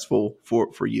successful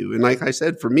for you? And like I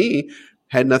said, for me,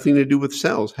 had nothing to do with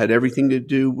sales, had everything to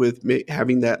do with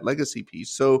having that legacy piece.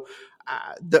 So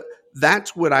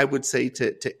that's what I would say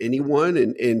to anyone.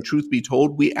 And truth be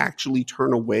told, we actually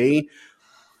turn away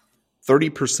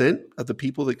 30% of the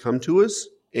people that come to us.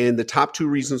 And the top 2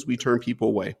 reasons we turn people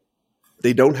away: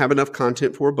 they don't have enough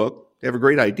content for a book. They have a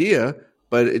great idea,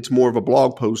 but it's more of a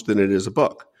blog post than it is a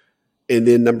book. And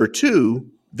then number 2,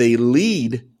 they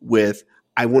lead with,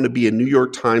 I want to be a New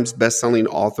York Times bestselling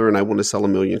author and I want to sell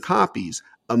 1 million copies.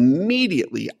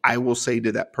 Immediately, I will say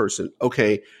to that person,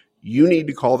 okay, you need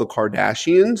to call the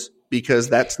Kardashians because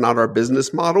that's not our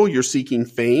business model. You're seeking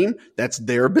fame. That's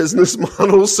their business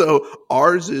model. So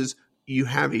ours is you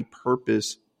have a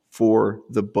purpose for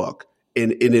the book.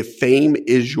 And if fame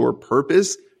is your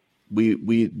purpose,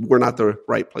 we're not the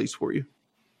right place for you.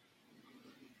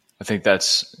 I think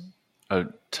that's a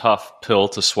tough pill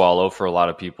to swallow for a lot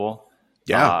of people.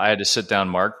 Yeah. I had to sit down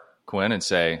Mark Quinn and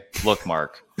say, look,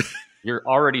 Mark, you're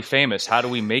already famous. How do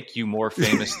we make you more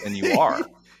famous than you are?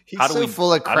 He's so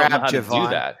full of crap, I don't know how Javon. to do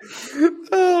that.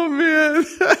 Oh, man.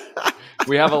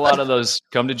 We have a lot of those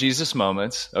come to Jesus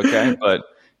moments, okay? But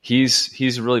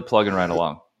he's really plugging right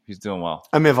along. He's doing well.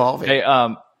 I'm evolving. Hey,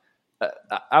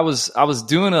 I was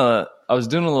doing a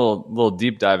little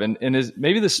deep dive, and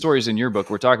maybe the stories in your book.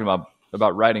 We're talking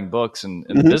about writing books and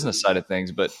the business side of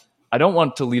things, but I don't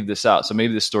want to leave this out. So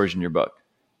maybe the story's in your book.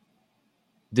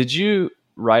 Did you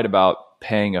write about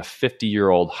paying a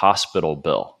 50-year-old hospital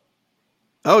bill?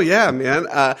 Oh yeah, man.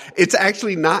 It's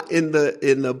actually not in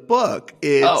the book.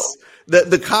 It's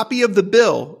the copy of the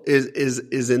bill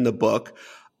is in the book.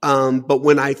 But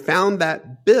when I found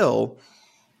that bill,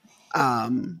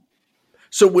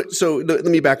 so let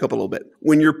me back up a little bit.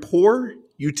 When you're poor,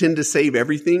 you tend to save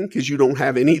everything because you don't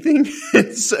have anything.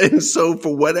 And so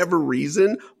for whatever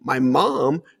reason, my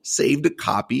mom saved a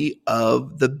copy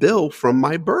of the bill from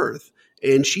my birth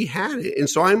and she had it. And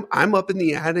so I'm up in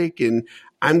the attic and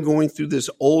I'm going through this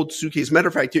old suitcase. Matter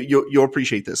of fact, you'll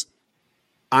appreciate this.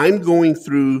 I'm going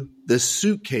through the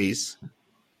suitcase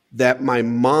that my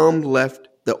mom left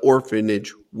the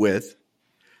orphanage with,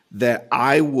 that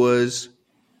I was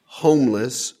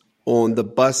homeless on the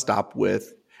bus stop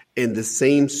with, in the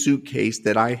same suitcase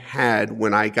that I had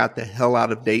when I got the hell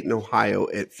out of Dayton, Ohio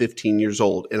at 15 years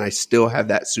old. And I still have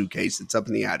that suitcase. It's up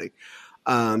in the attic.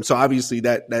 So obviously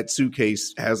that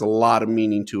suitcase has a lot of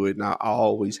meaning to it and I'll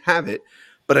always have it.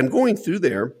 But I'm going through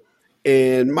there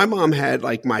and my mom had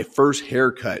like my first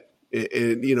haircut.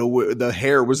 And, the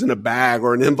hair was in a bag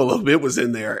or an envelope. It was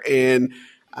in there. And,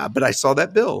 but I saw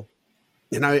that bill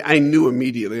and I knew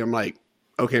immediately. I'm like,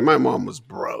 okay, my mom was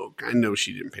broke. I know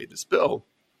she didn't pay this bill.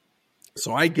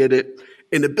 So I get it.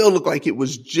 And the bill looked like it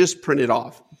was just printed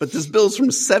off, but this bill's from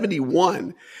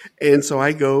 71. And so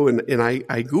I go and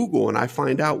I Google and I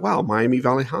find out, wow, Miami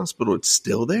Valley Hospital, it's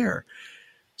still there.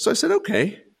 So I said,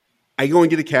 okay. I go and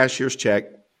get a cashier's check.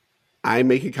 I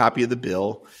make a copy of the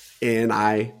bill and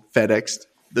I FedExed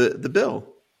the bill.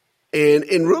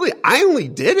 And really, I only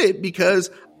did it because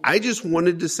I just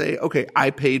wanted to say, okay, I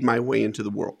paid my way into the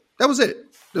world. That was it.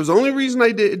 That was the only reason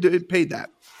I paid that.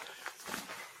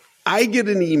 I get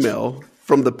an email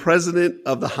from the president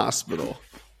of the hospital,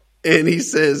 and he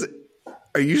says,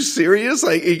 "Are you serious?"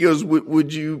 Like, he goes,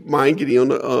 "Would you mind getting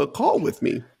on a call with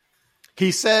me?"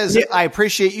 He says, yeah. I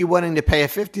appreciate you wanting to pay a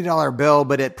 $50 bill,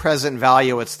 but at present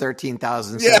value, it's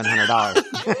 $13,700.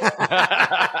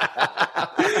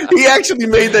 He actually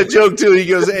made that joke too. He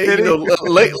goes, "Hey,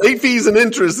 late fees and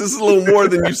interest. This is a little more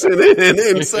than you sent in."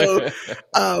 And so,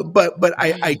 but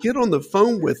I get on the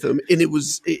phone with him, and it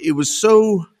was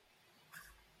so,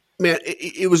 man,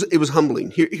 it was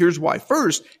humbling. Here's why.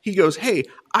 First, he goes, "Hey,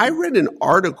 I read an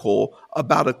article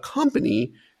about a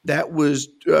company that was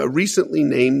recently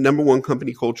named #1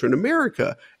 company culture in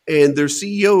America, and their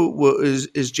CEO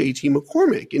is JT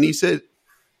McCormick." And he said,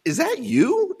 "Is that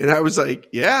you?" And I was like,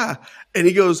 "Yeah." And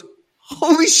he goes,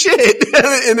 "Holy shit."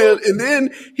 and then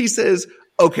he says,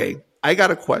 "Okay, I got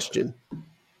a question."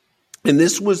 And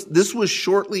this was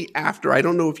shortly after, I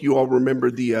don't know if you all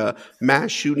remember the mass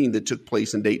shooting that took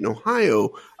place in Dayton, Ohio,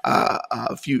 a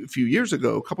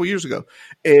couple years ago.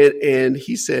 And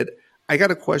he said, "I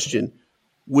got a question.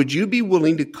 Would you be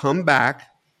willing to come back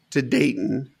to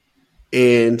Dayton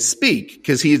and speak?"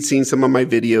 Because he had seen some of my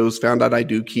videos, found out I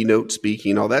do keynote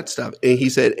speaking, all that stuff. And he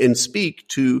said, "And speak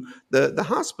to the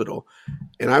hospital."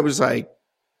 And I was like,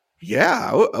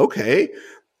 "Yeah, okay."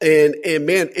 And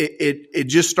man, it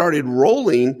just started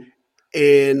rolling.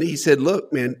 And he said,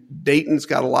 "Look, man, Dayton's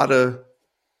got a lot of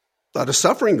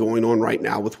suffering going on right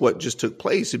now with what just took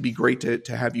place. It'd be great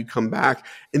to have you come back."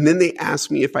 And then they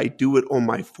asked me if I do it on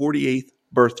my 48th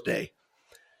birthday.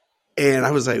 And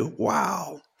I was like,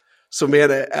 wow. So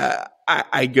man,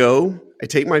 I go, I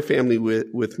take my family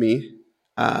with me.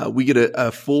 We get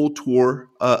a full tour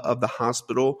of the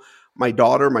hospital. My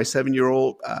daughter, my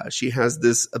 7-year-old, she has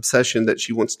this obsession that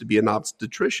she wants to be an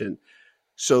obstetrician.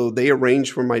 So they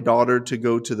arranged for my daughter to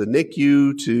go to the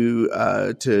NICU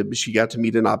she got to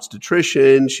meet an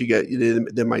obstetrician.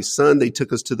 Then my son, they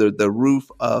took us to the roof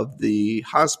of the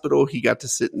hospital. He got to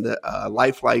sit in the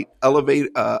life flight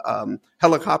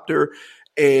helicopter.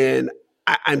 And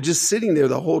I'm just sitting there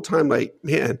the whole time like,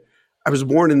 man, I was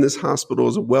born in this hospital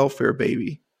as a welfare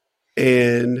baby.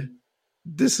 And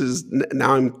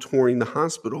now I'm touring the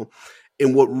hospital.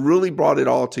 And what really brought it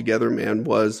all together, man,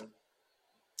 was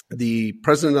the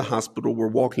president of the hospital were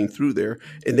walking through there,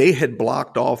 and they had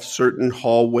blocked off certain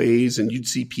hallways, and you'd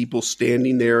see people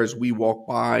standing there as we walk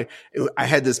by. And I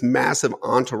had this massive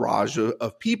entourage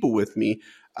of people with me,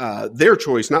 their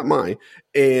choice, not mine.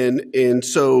 And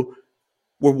so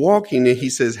we're walking, and he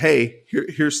says, "Hey,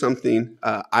 here's something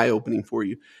eye-opening for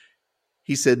you."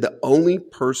 He said, "The only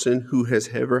person who has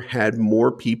ever had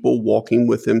more people walking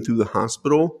with him through the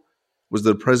hospital was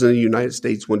the president of the United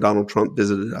States when Donald Trump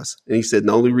visited us." And he said,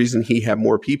 the only reason he had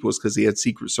more people is because he had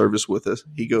Secret Service with us.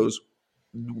 He goes,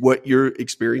 "What you're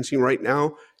experiencing right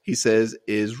now," he says,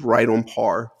 "is right on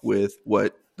par with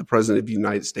what the president of the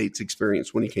United States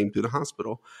experienced when he came to the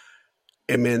hospital."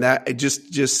 And man, that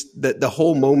just the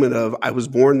whole moment of, I was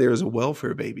born there as a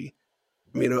welfare baby.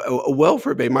 I mean, a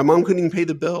welfare baby. My mom couldn't even pay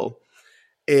the bill.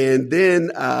 And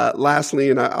then lastly,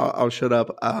 and I'll shut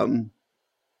up,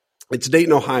 it's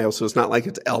Dayton, Ohio, so it's not like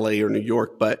it's LA or New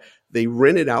York, but they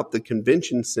rented out the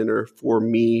convention center for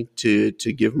me to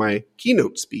give my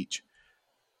keynote speech.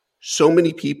 So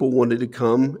many people wanted to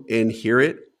come and hear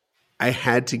it. I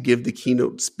had to give the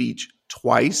keynote speech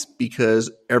twice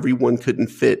because everyone couldn't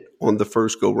fit on the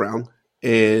first go round.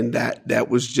 And that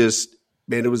was just,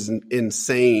 man, it was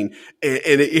insane.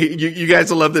 And you guys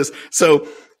will love this. So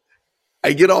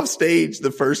I get off stage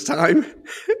the first time,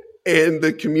 and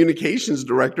the communications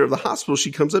director of the hospital,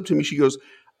 she comes up to me. She goes,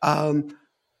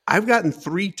 "I've gotten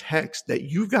 3 texts that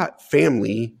you've got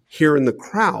family here in the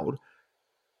crowd."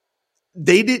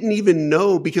 They didn't even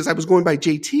know, because I was going by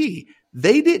JT.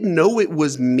 They didn't know it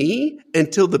was me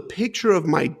until the picture of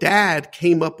my dad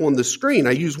came up on the screen.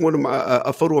 I used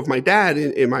a photo of my dad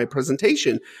in my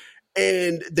presentation,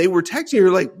 and they were texting her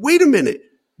like, "Wait a minute,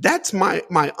 that's my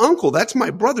uncle, that's my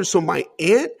brother." So my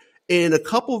aunt and a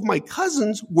couple of my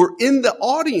cousins were in the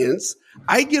audience.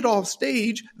 I get off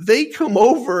stage, they come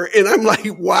over, and I'm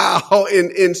like, wow.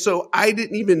 And so I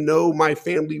didn't even know my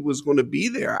family was going to be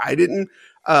there.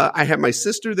 I had my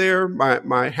sister there,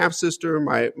 my half sister,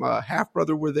 my half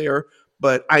brother were there,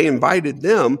 but I invited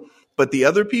them, but the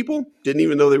other people didn't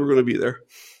even know they were going to be there.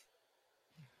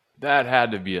 That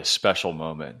had to be a special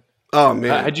moment. Oh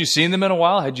man. Had you seen them in a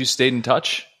while? Had you stayed in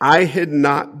touch? I had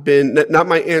not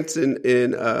my aunts in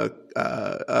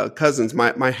cousins,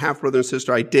 my half brother and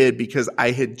sister, I did because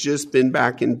I had just been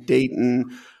back in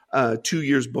Dayton 2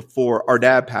 years before our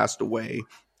dad passed away.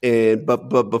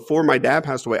 But before my dad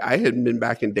passed away, I hadn't been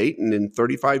back in Dayton in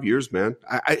 35 years, man.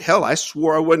 I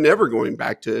swore I was never going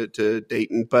back to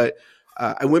Dayton, but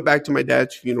I went back to my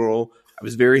dad's funeral. I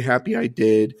was very happy I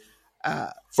did.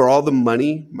 For all the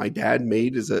money my dad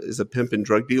made as a pimp and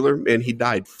drug dealer, man, he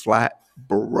died flat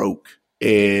broke.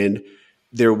 And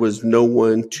there was no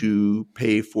one to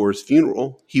pay for his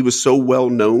funeral. He was so well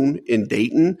known in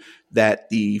Dayton that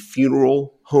the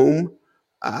funeral home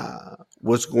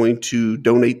was going to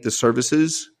donate the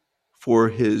services for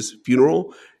his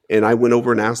funeral. And I went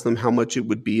over and asked them how much it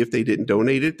would be if they didn't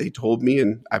donate it. They told me,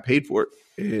 and I paid for it.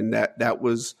 And that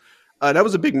was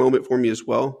a big moment for me as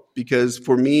well, because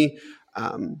for me,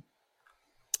 I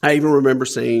even remember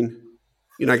saying,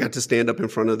 I got to stand up in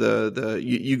front of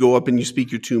you go up and you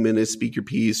speak your 2 minutes, speak your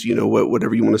piece,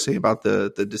 whatever you want to say about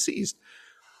the deceased.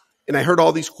 And I heard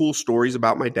all these cool stories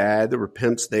about my dad. There were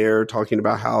pimps there talking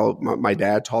about how my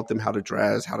dad taught them how to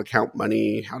dress, how to count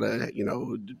money, how to,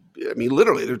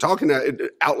 literally they're talking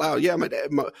out loud. Yeah,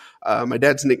 my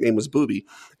dad's nickname was Booby.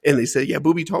 And they said, yeah,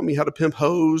 Booby taught me how to pimp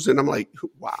hoes. And I'm like,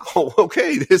 wow,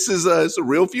 okay, this is it's a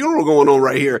real funeral going on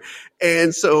right here.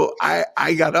 And so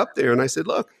I got up there and I said,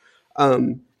 look,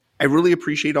 I really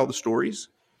appreciate all the stories.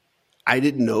 I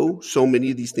didn't know so many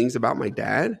of these things about my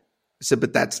dad. I said,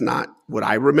 but that's not what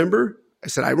I remember. I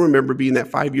said, I remember being that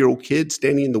 5-year-old kid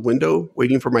standing in the window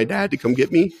waiting for my dad to come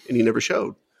get me, and he never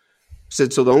showed. I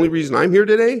said, so the only reason I'm here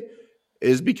today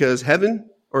is because heaven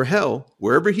or hell,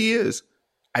 wherever he is,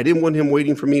 I didn't want him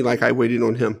waiting for me like I waited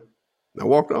on him. And I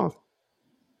walked off.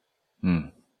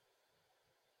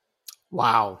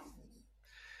 Wow.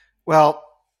 Well,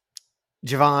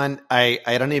 Javon, I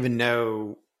don't even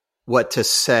know what to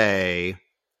say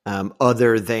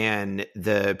other than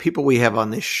the people we have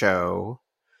on this show.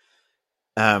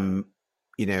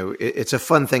 It's a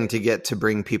fun thing to get to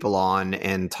bring people on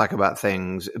and talk about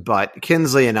things, but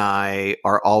Kinsley and I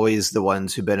are always the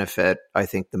ones who benefit, I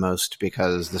think, the most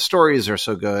because the stories are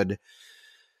so good.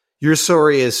 Your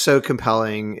story is so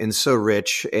compelling and so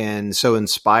rich and so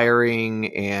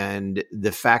inspiring. And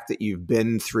the fact that you've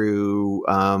been through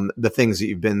the things that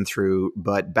you've been through,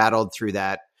 but battled through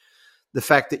that, the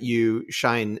fact that you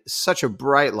shine such a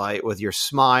bright light with your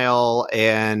smile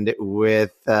and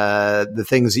with the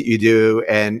things that you do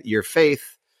and your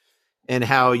faith and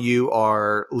how you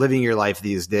are living your life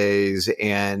these days.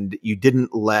 And you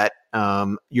didn't let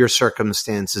your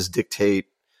circumstances dictate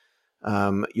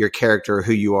your character,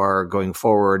 who you are going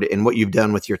forward, and what you've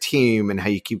done with your team and how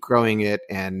you keep growing it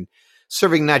and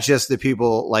serving not just the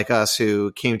people like us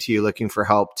who came to you looking for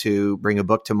help to bring a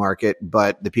book to market,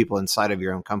 but the people inside of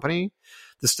your own company,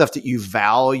 the stuff that you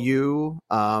value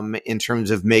in terms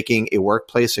of making a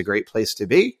workplace a great place to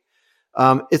be.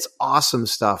 It's awesome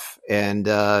stuff. And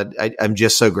I'm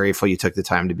just so grateful you took the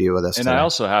time to be with us today. I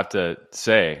also have to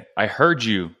say, I heard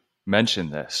you mention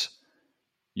this.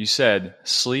 You said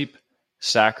sleep,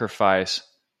 sacrifice,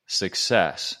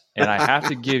 success. And I have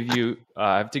to give you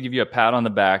a pat on the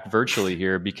back virtually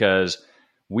here because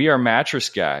we are mattress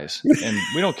guys and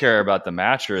we don't care about the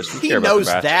mattress. We care about the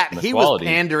mattress and the quality.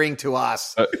 Was pandering to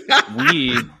us.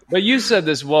 But you said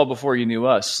this well before you knew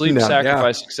us. Sleep,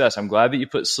 sacrifice, success. I'm glad that you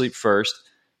put sleep first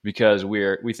because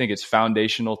we think it's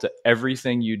foundational to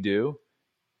everything you do.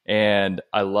 And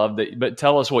I love that. But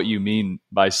tell us what you mean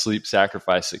by sleep,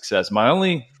 sacrifice, success. My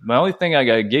only thing I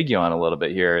got to gig you on a little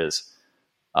bit here is,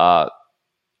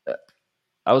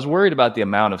 I was worried about the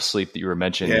amount of sleep that you were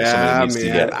mentioning. Yeah, that somebody needs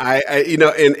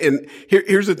to get.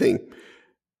 Here's the thing.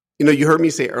 You heard me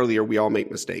say earlier, we all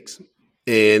make mistakes,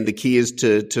 and the key is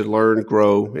to learn,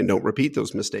 grow, and don't repeat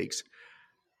those mistakes.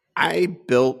 I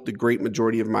built the great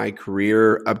majority of my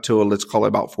career up to let's call it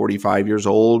about 45 years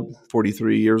old,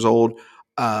 43 years old,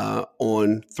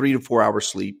 on 3 to 4 hours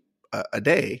sleep a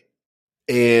day.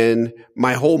 And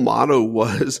my whole motto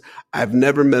was, I've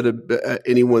never met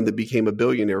anyone that became a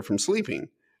billionaire from sleeping.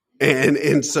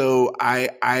 And so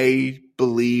I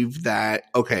believe that,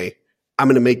 okay, I'm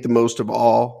going to make the most of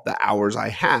all the hours I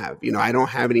have. I don't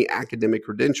have any academic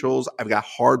credentials. I've got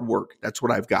hard work. That's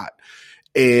what I've got.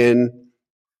 And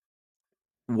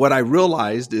what I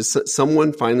realized is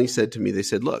someone finally said to me, they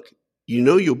said, look,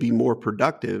 you'll be more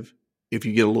productive if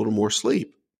you get a little more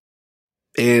sleep.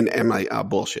 And I'm like,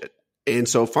 bullshit. And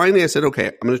so finally I said, okay,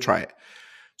 I'm going to try it.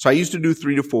 So I used to do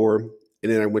 3 to 4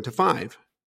 and then I went to 5.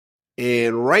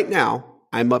 And right now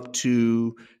I'm up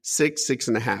to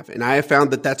 6.5. And I have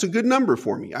found that that's a good number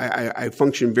for me. I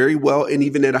function very well and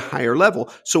even at a higher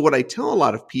level. So what I tell a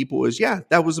lot of people is, yeah,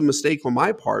 that was a mistake on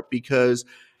my part because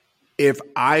if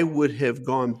I would have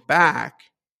gone back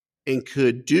and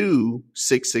could do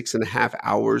 6.5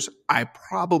 hours, I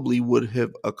probably would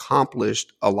have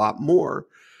accomplished a lot more.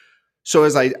 So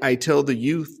as I tell the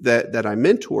youth that I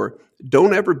mentor,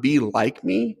 don't ever be like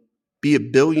me, be a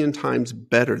billion times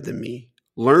better than me.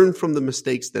 Learn from the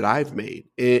mistakes that I've made.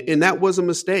 And that was a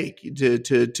mistake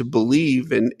to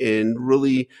believe and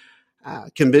really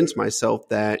convince myself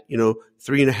that,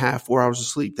 3.5, 4 hours of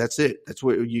sleep, that's it. That's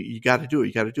what you got to do it.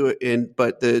 You got to do it.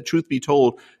 But the truth be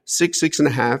told,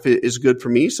 6.5 is good for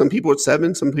me. Some people it's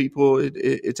 7, some people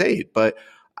it's 8. But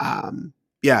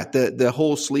the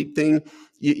whole sleep thing,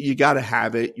 you got to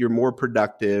have it. You're more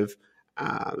productive.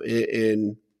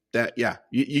 And that,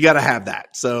 you got to have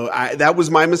that. So that was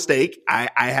my mistake. I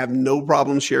have no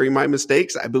problem sharing my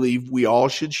mistakes. I believe we all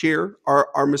should share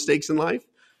our mistakes in life.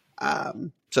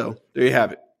 So there you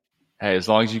have it. Hey, as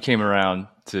long as you came around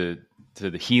to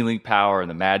the healing power and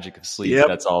the magic of sleep,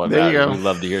 that's all that There you matters. go. We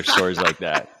love to hear stories like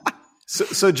that.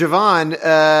 So Javon,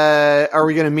 are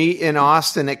we going to meet in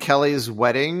Austin at Kelly's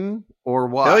wedding or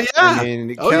what? Oh, yeah. I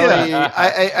mean, Oh, Kelly,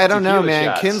 yeah. I don't know, Tequila man.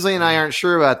 shots. Kinsley and I aren't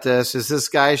sure about this. Is this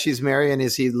guy she's marrying,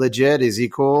 is he legit? Is he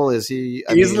cool? Is he?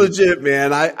 He's legit,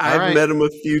 man. I've right. met him a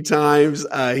few times.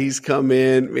 He's come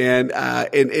in, man.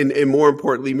 And more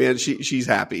importantly, man, she's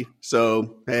happy.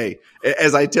 So, hey,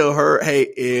 as I tell her, hey,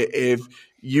 if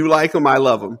you like him, I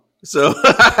love him. So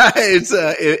it's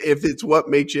if it's what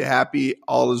makes you happy,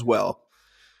 all is well.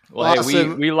 Well, Awesome. hey,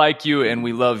 we like you and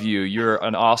we love you. You're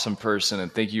an awesome person,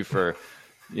 and thank you for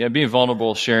being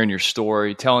vulnerable, sharing your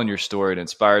story, telling your story. It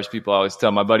inspires people. I always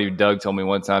tell my buddy Doug told me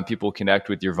one time, people connect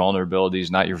with your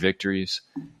vulnerabilities, not your victories.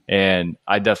 And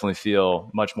I definitely feel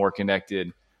much more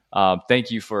connected.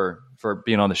 Thank you for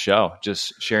being on the show,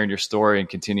 just sharing your story and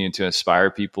continuing to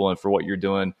inspire people, and for what you're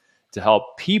doing to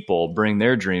help people bring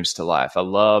their dreams to life. I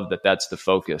love that that's the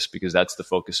focus, because that's the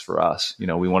focus for us. We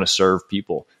want to serve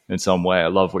people in some way. I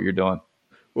love what you're doing.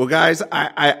 Well, guys,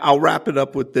 I'll wrap it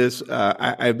up with this.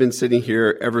 I've been sitting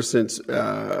here ever since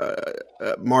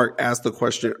Mark asked the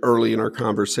question early in our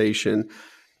conversation.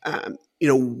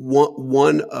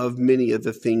 One of many of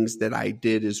the things that I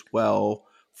did as well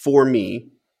for me,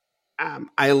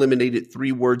 I eliminated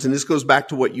 3 words. And this goes back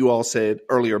to what you all said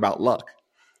earlier about luck.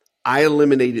 I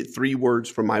eliminated 3 words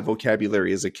from my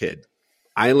vocabulary as a kid.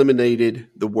 I eliminated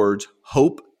the words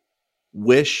hope,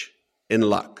 wish, and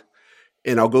luck.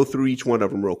 And I'll go through each one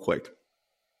of them real quick.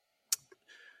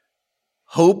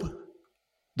 Hope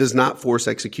does not force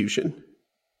execution.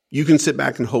 You can sit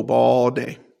back and hope all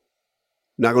day.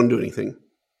 Not going to do anything.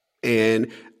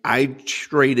 And I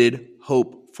traded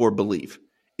hope for belief.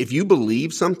 If you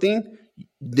believe something,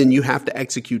 then you have to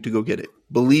execute to go get it.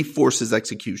 Belief forces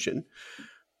execution.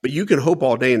 But you can hope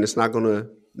all day and it's not going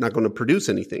to produce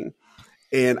anything.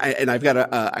 And I've got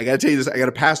I got to tell you this. I got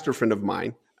a pastor friend of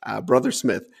mine, Brother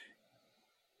Smith.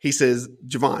 He says,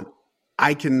 Javon,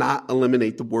 I cannot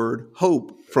eliminate the word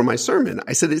hope from my sermon.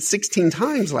 I said it 16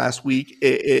 times last week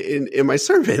in my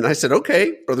sermon. I said,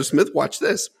 okay, Brother Smith, watch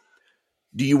this.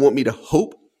 Do you want me to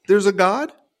hope there's a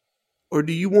God, or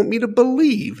do you want me to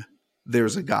believe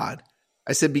there's a God?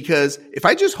 I said, because if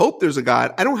I just hope there's a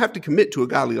God, I don't have to commit to a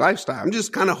godly lifestyle. I'm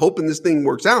just kind of hoping this thing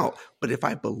works out. But if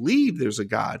I believe there's a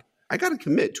God, I got to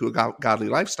commit to a godly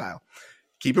lifestyle.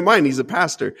 Keep in mind, he's a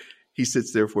pastor. He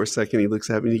sits there for a second. He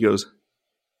looks at me and he goes,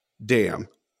 damn,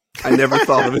 I never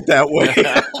thought of it that way.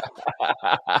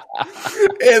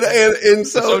 and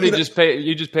so Somebody you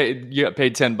got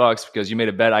paid $10 because you made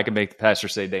a bet. I can make the pastor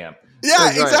say, damn.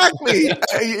 Yeah, exactly.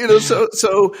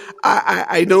 So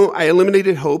I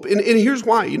eliminated hope. And here's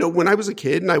why. When I was a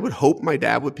kid and I would hope my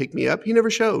dad would pick me up, he never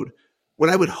showed. When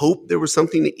I would hope there was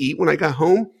something to eat when I got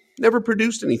home, never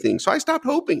produced anything. So I stopped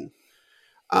hoping.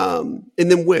 And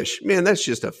then wish, man, that's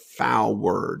just a foul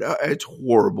word. It's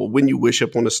horrible. When you wish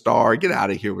up on a star, get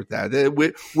out of here with that.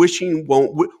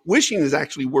 Wishing is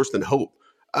actually worse than hope.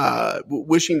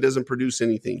 Wishing doesn't produce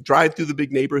anything. Drive through the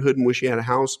big neighborhood and wish you had a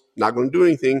house. Not going to do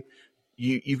anything.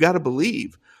 You've got to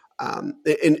believe.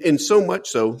 And so much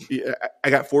so, I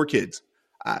got 4 kids,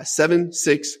 7,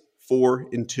 6, 4,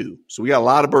 and 2. So we got a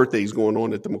lot of birthdays going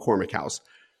on at the McCormick house.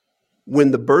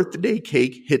 When the birthday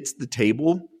cake hits the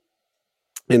table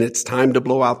and it's time to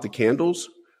blow out the candles,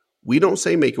 we don't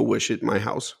say make a wish at my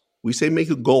house. We say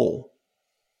make a goal,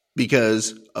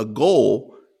 because a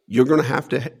goal you're going to have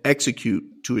to execute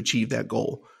to achieve that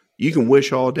goal. You can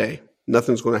wish all day.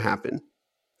 Nothing's going to happen.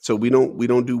 So we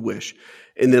don't do wish.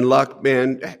 And then luck,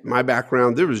 man, my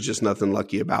background, there was just nothing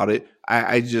lucky about it.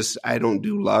 I don't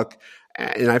do luck.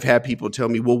 And I've had people tell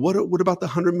me, well, what about the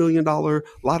 $100 million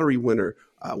lottery winner?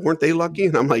 Weren't they lucky?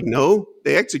 And I'm like, no,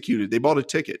 they executed. They bought a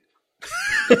ticket.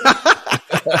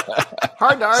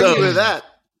 Hard to argue with that.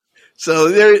 So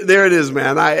there it is,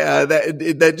 man.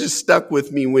 That just stuck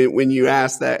with me when you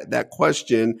asked that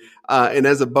question. And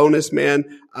as a bonus,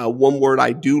 man, one word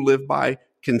I do live by: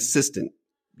 consistent.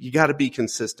 You got to be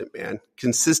consistent, man.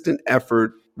 Consistent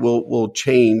effort will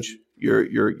change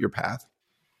your path.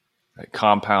 It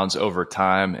compounds over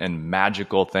time, and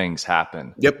magical things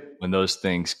happen. Yep. When those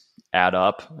things add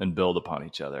up and build upon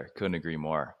each other. Couldn't agree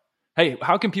more. Hey,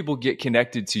 how can people get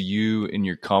connected to you and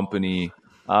your company?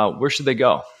 Where should they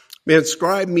go? Man,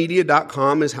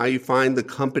 scribemedia.com is how you find the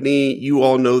company. You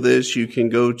all know this. You can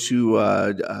go to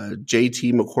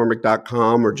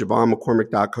jtmccormick.com or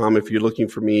javonmccormick.com if you're looking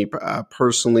for me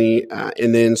personally.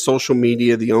 And then social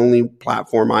media, the only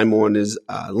platform I'm on is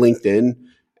LinkedIn.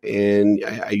 And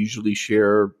I usually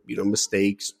share,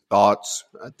 mistakes, thoughts,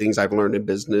 things I've learned in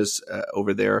business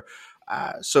over there.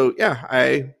 So yeah,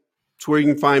 it's where you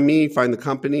can find me, find the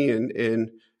company, and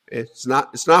it's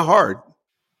not hard.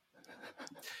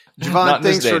 Javon, not in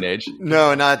this day and age.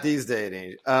 No, not these day and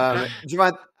age.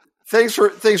 Javon,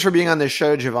 thanks for being on this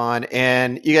show, Javon.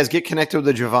 And you guys get connected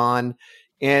with Javon.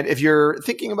 And if you're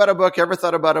thinking about a book, ever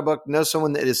thought about a book, know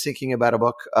someone that is thinking about a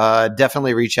book,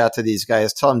 definitely reach out to these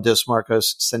guys. Tell them Dos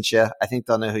Marcos sent you. I think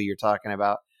they'll know who you're talking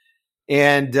about.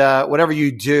 And whatever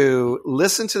you do,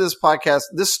 listen to this podcast.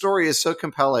 This story is so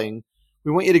compelling.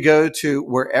 We want you to go to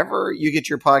wherever you get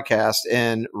your podcast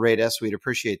and rate us. We'd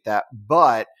appreciate that.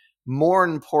 But more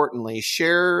importantly,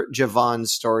 share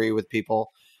Javon's story with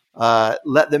people.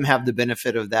 Let them have the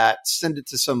benefit of that. Send it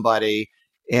to somebody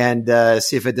and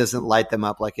see if it doesn't light them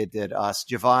up like it did us.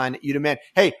 Javon, you demand.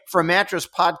 Hey, for a mattress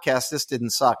podcast, this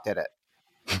didn't suck, did it?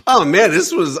 Oh man,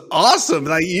 this was awesome!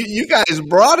 Like you guys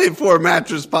brought it for a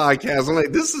mattress podcast. I'm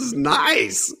like, this is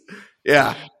nice.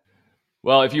 Yeah.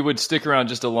 Well, if you would stick around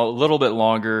just a little bit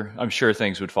longer, I'm sure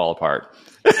things would fall apart.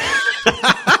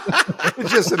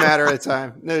 It's just a matter of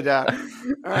time, no doubt. All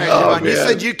right, Javon, you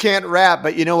said you can't rap,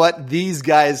 but you know what? These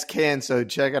guys can, so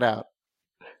check it out.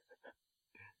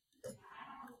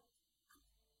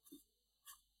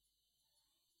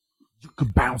 You can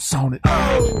bounce on it.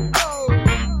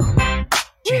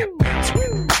 Yeah, bounce with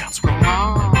it, bounce with it.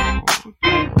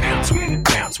 Bounce with it,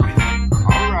 bounce with it.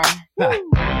 All right.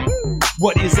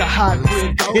 What is a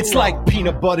hybrid? It's like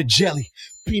peanut butter jelly,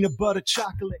 peanut butter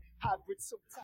chocolate.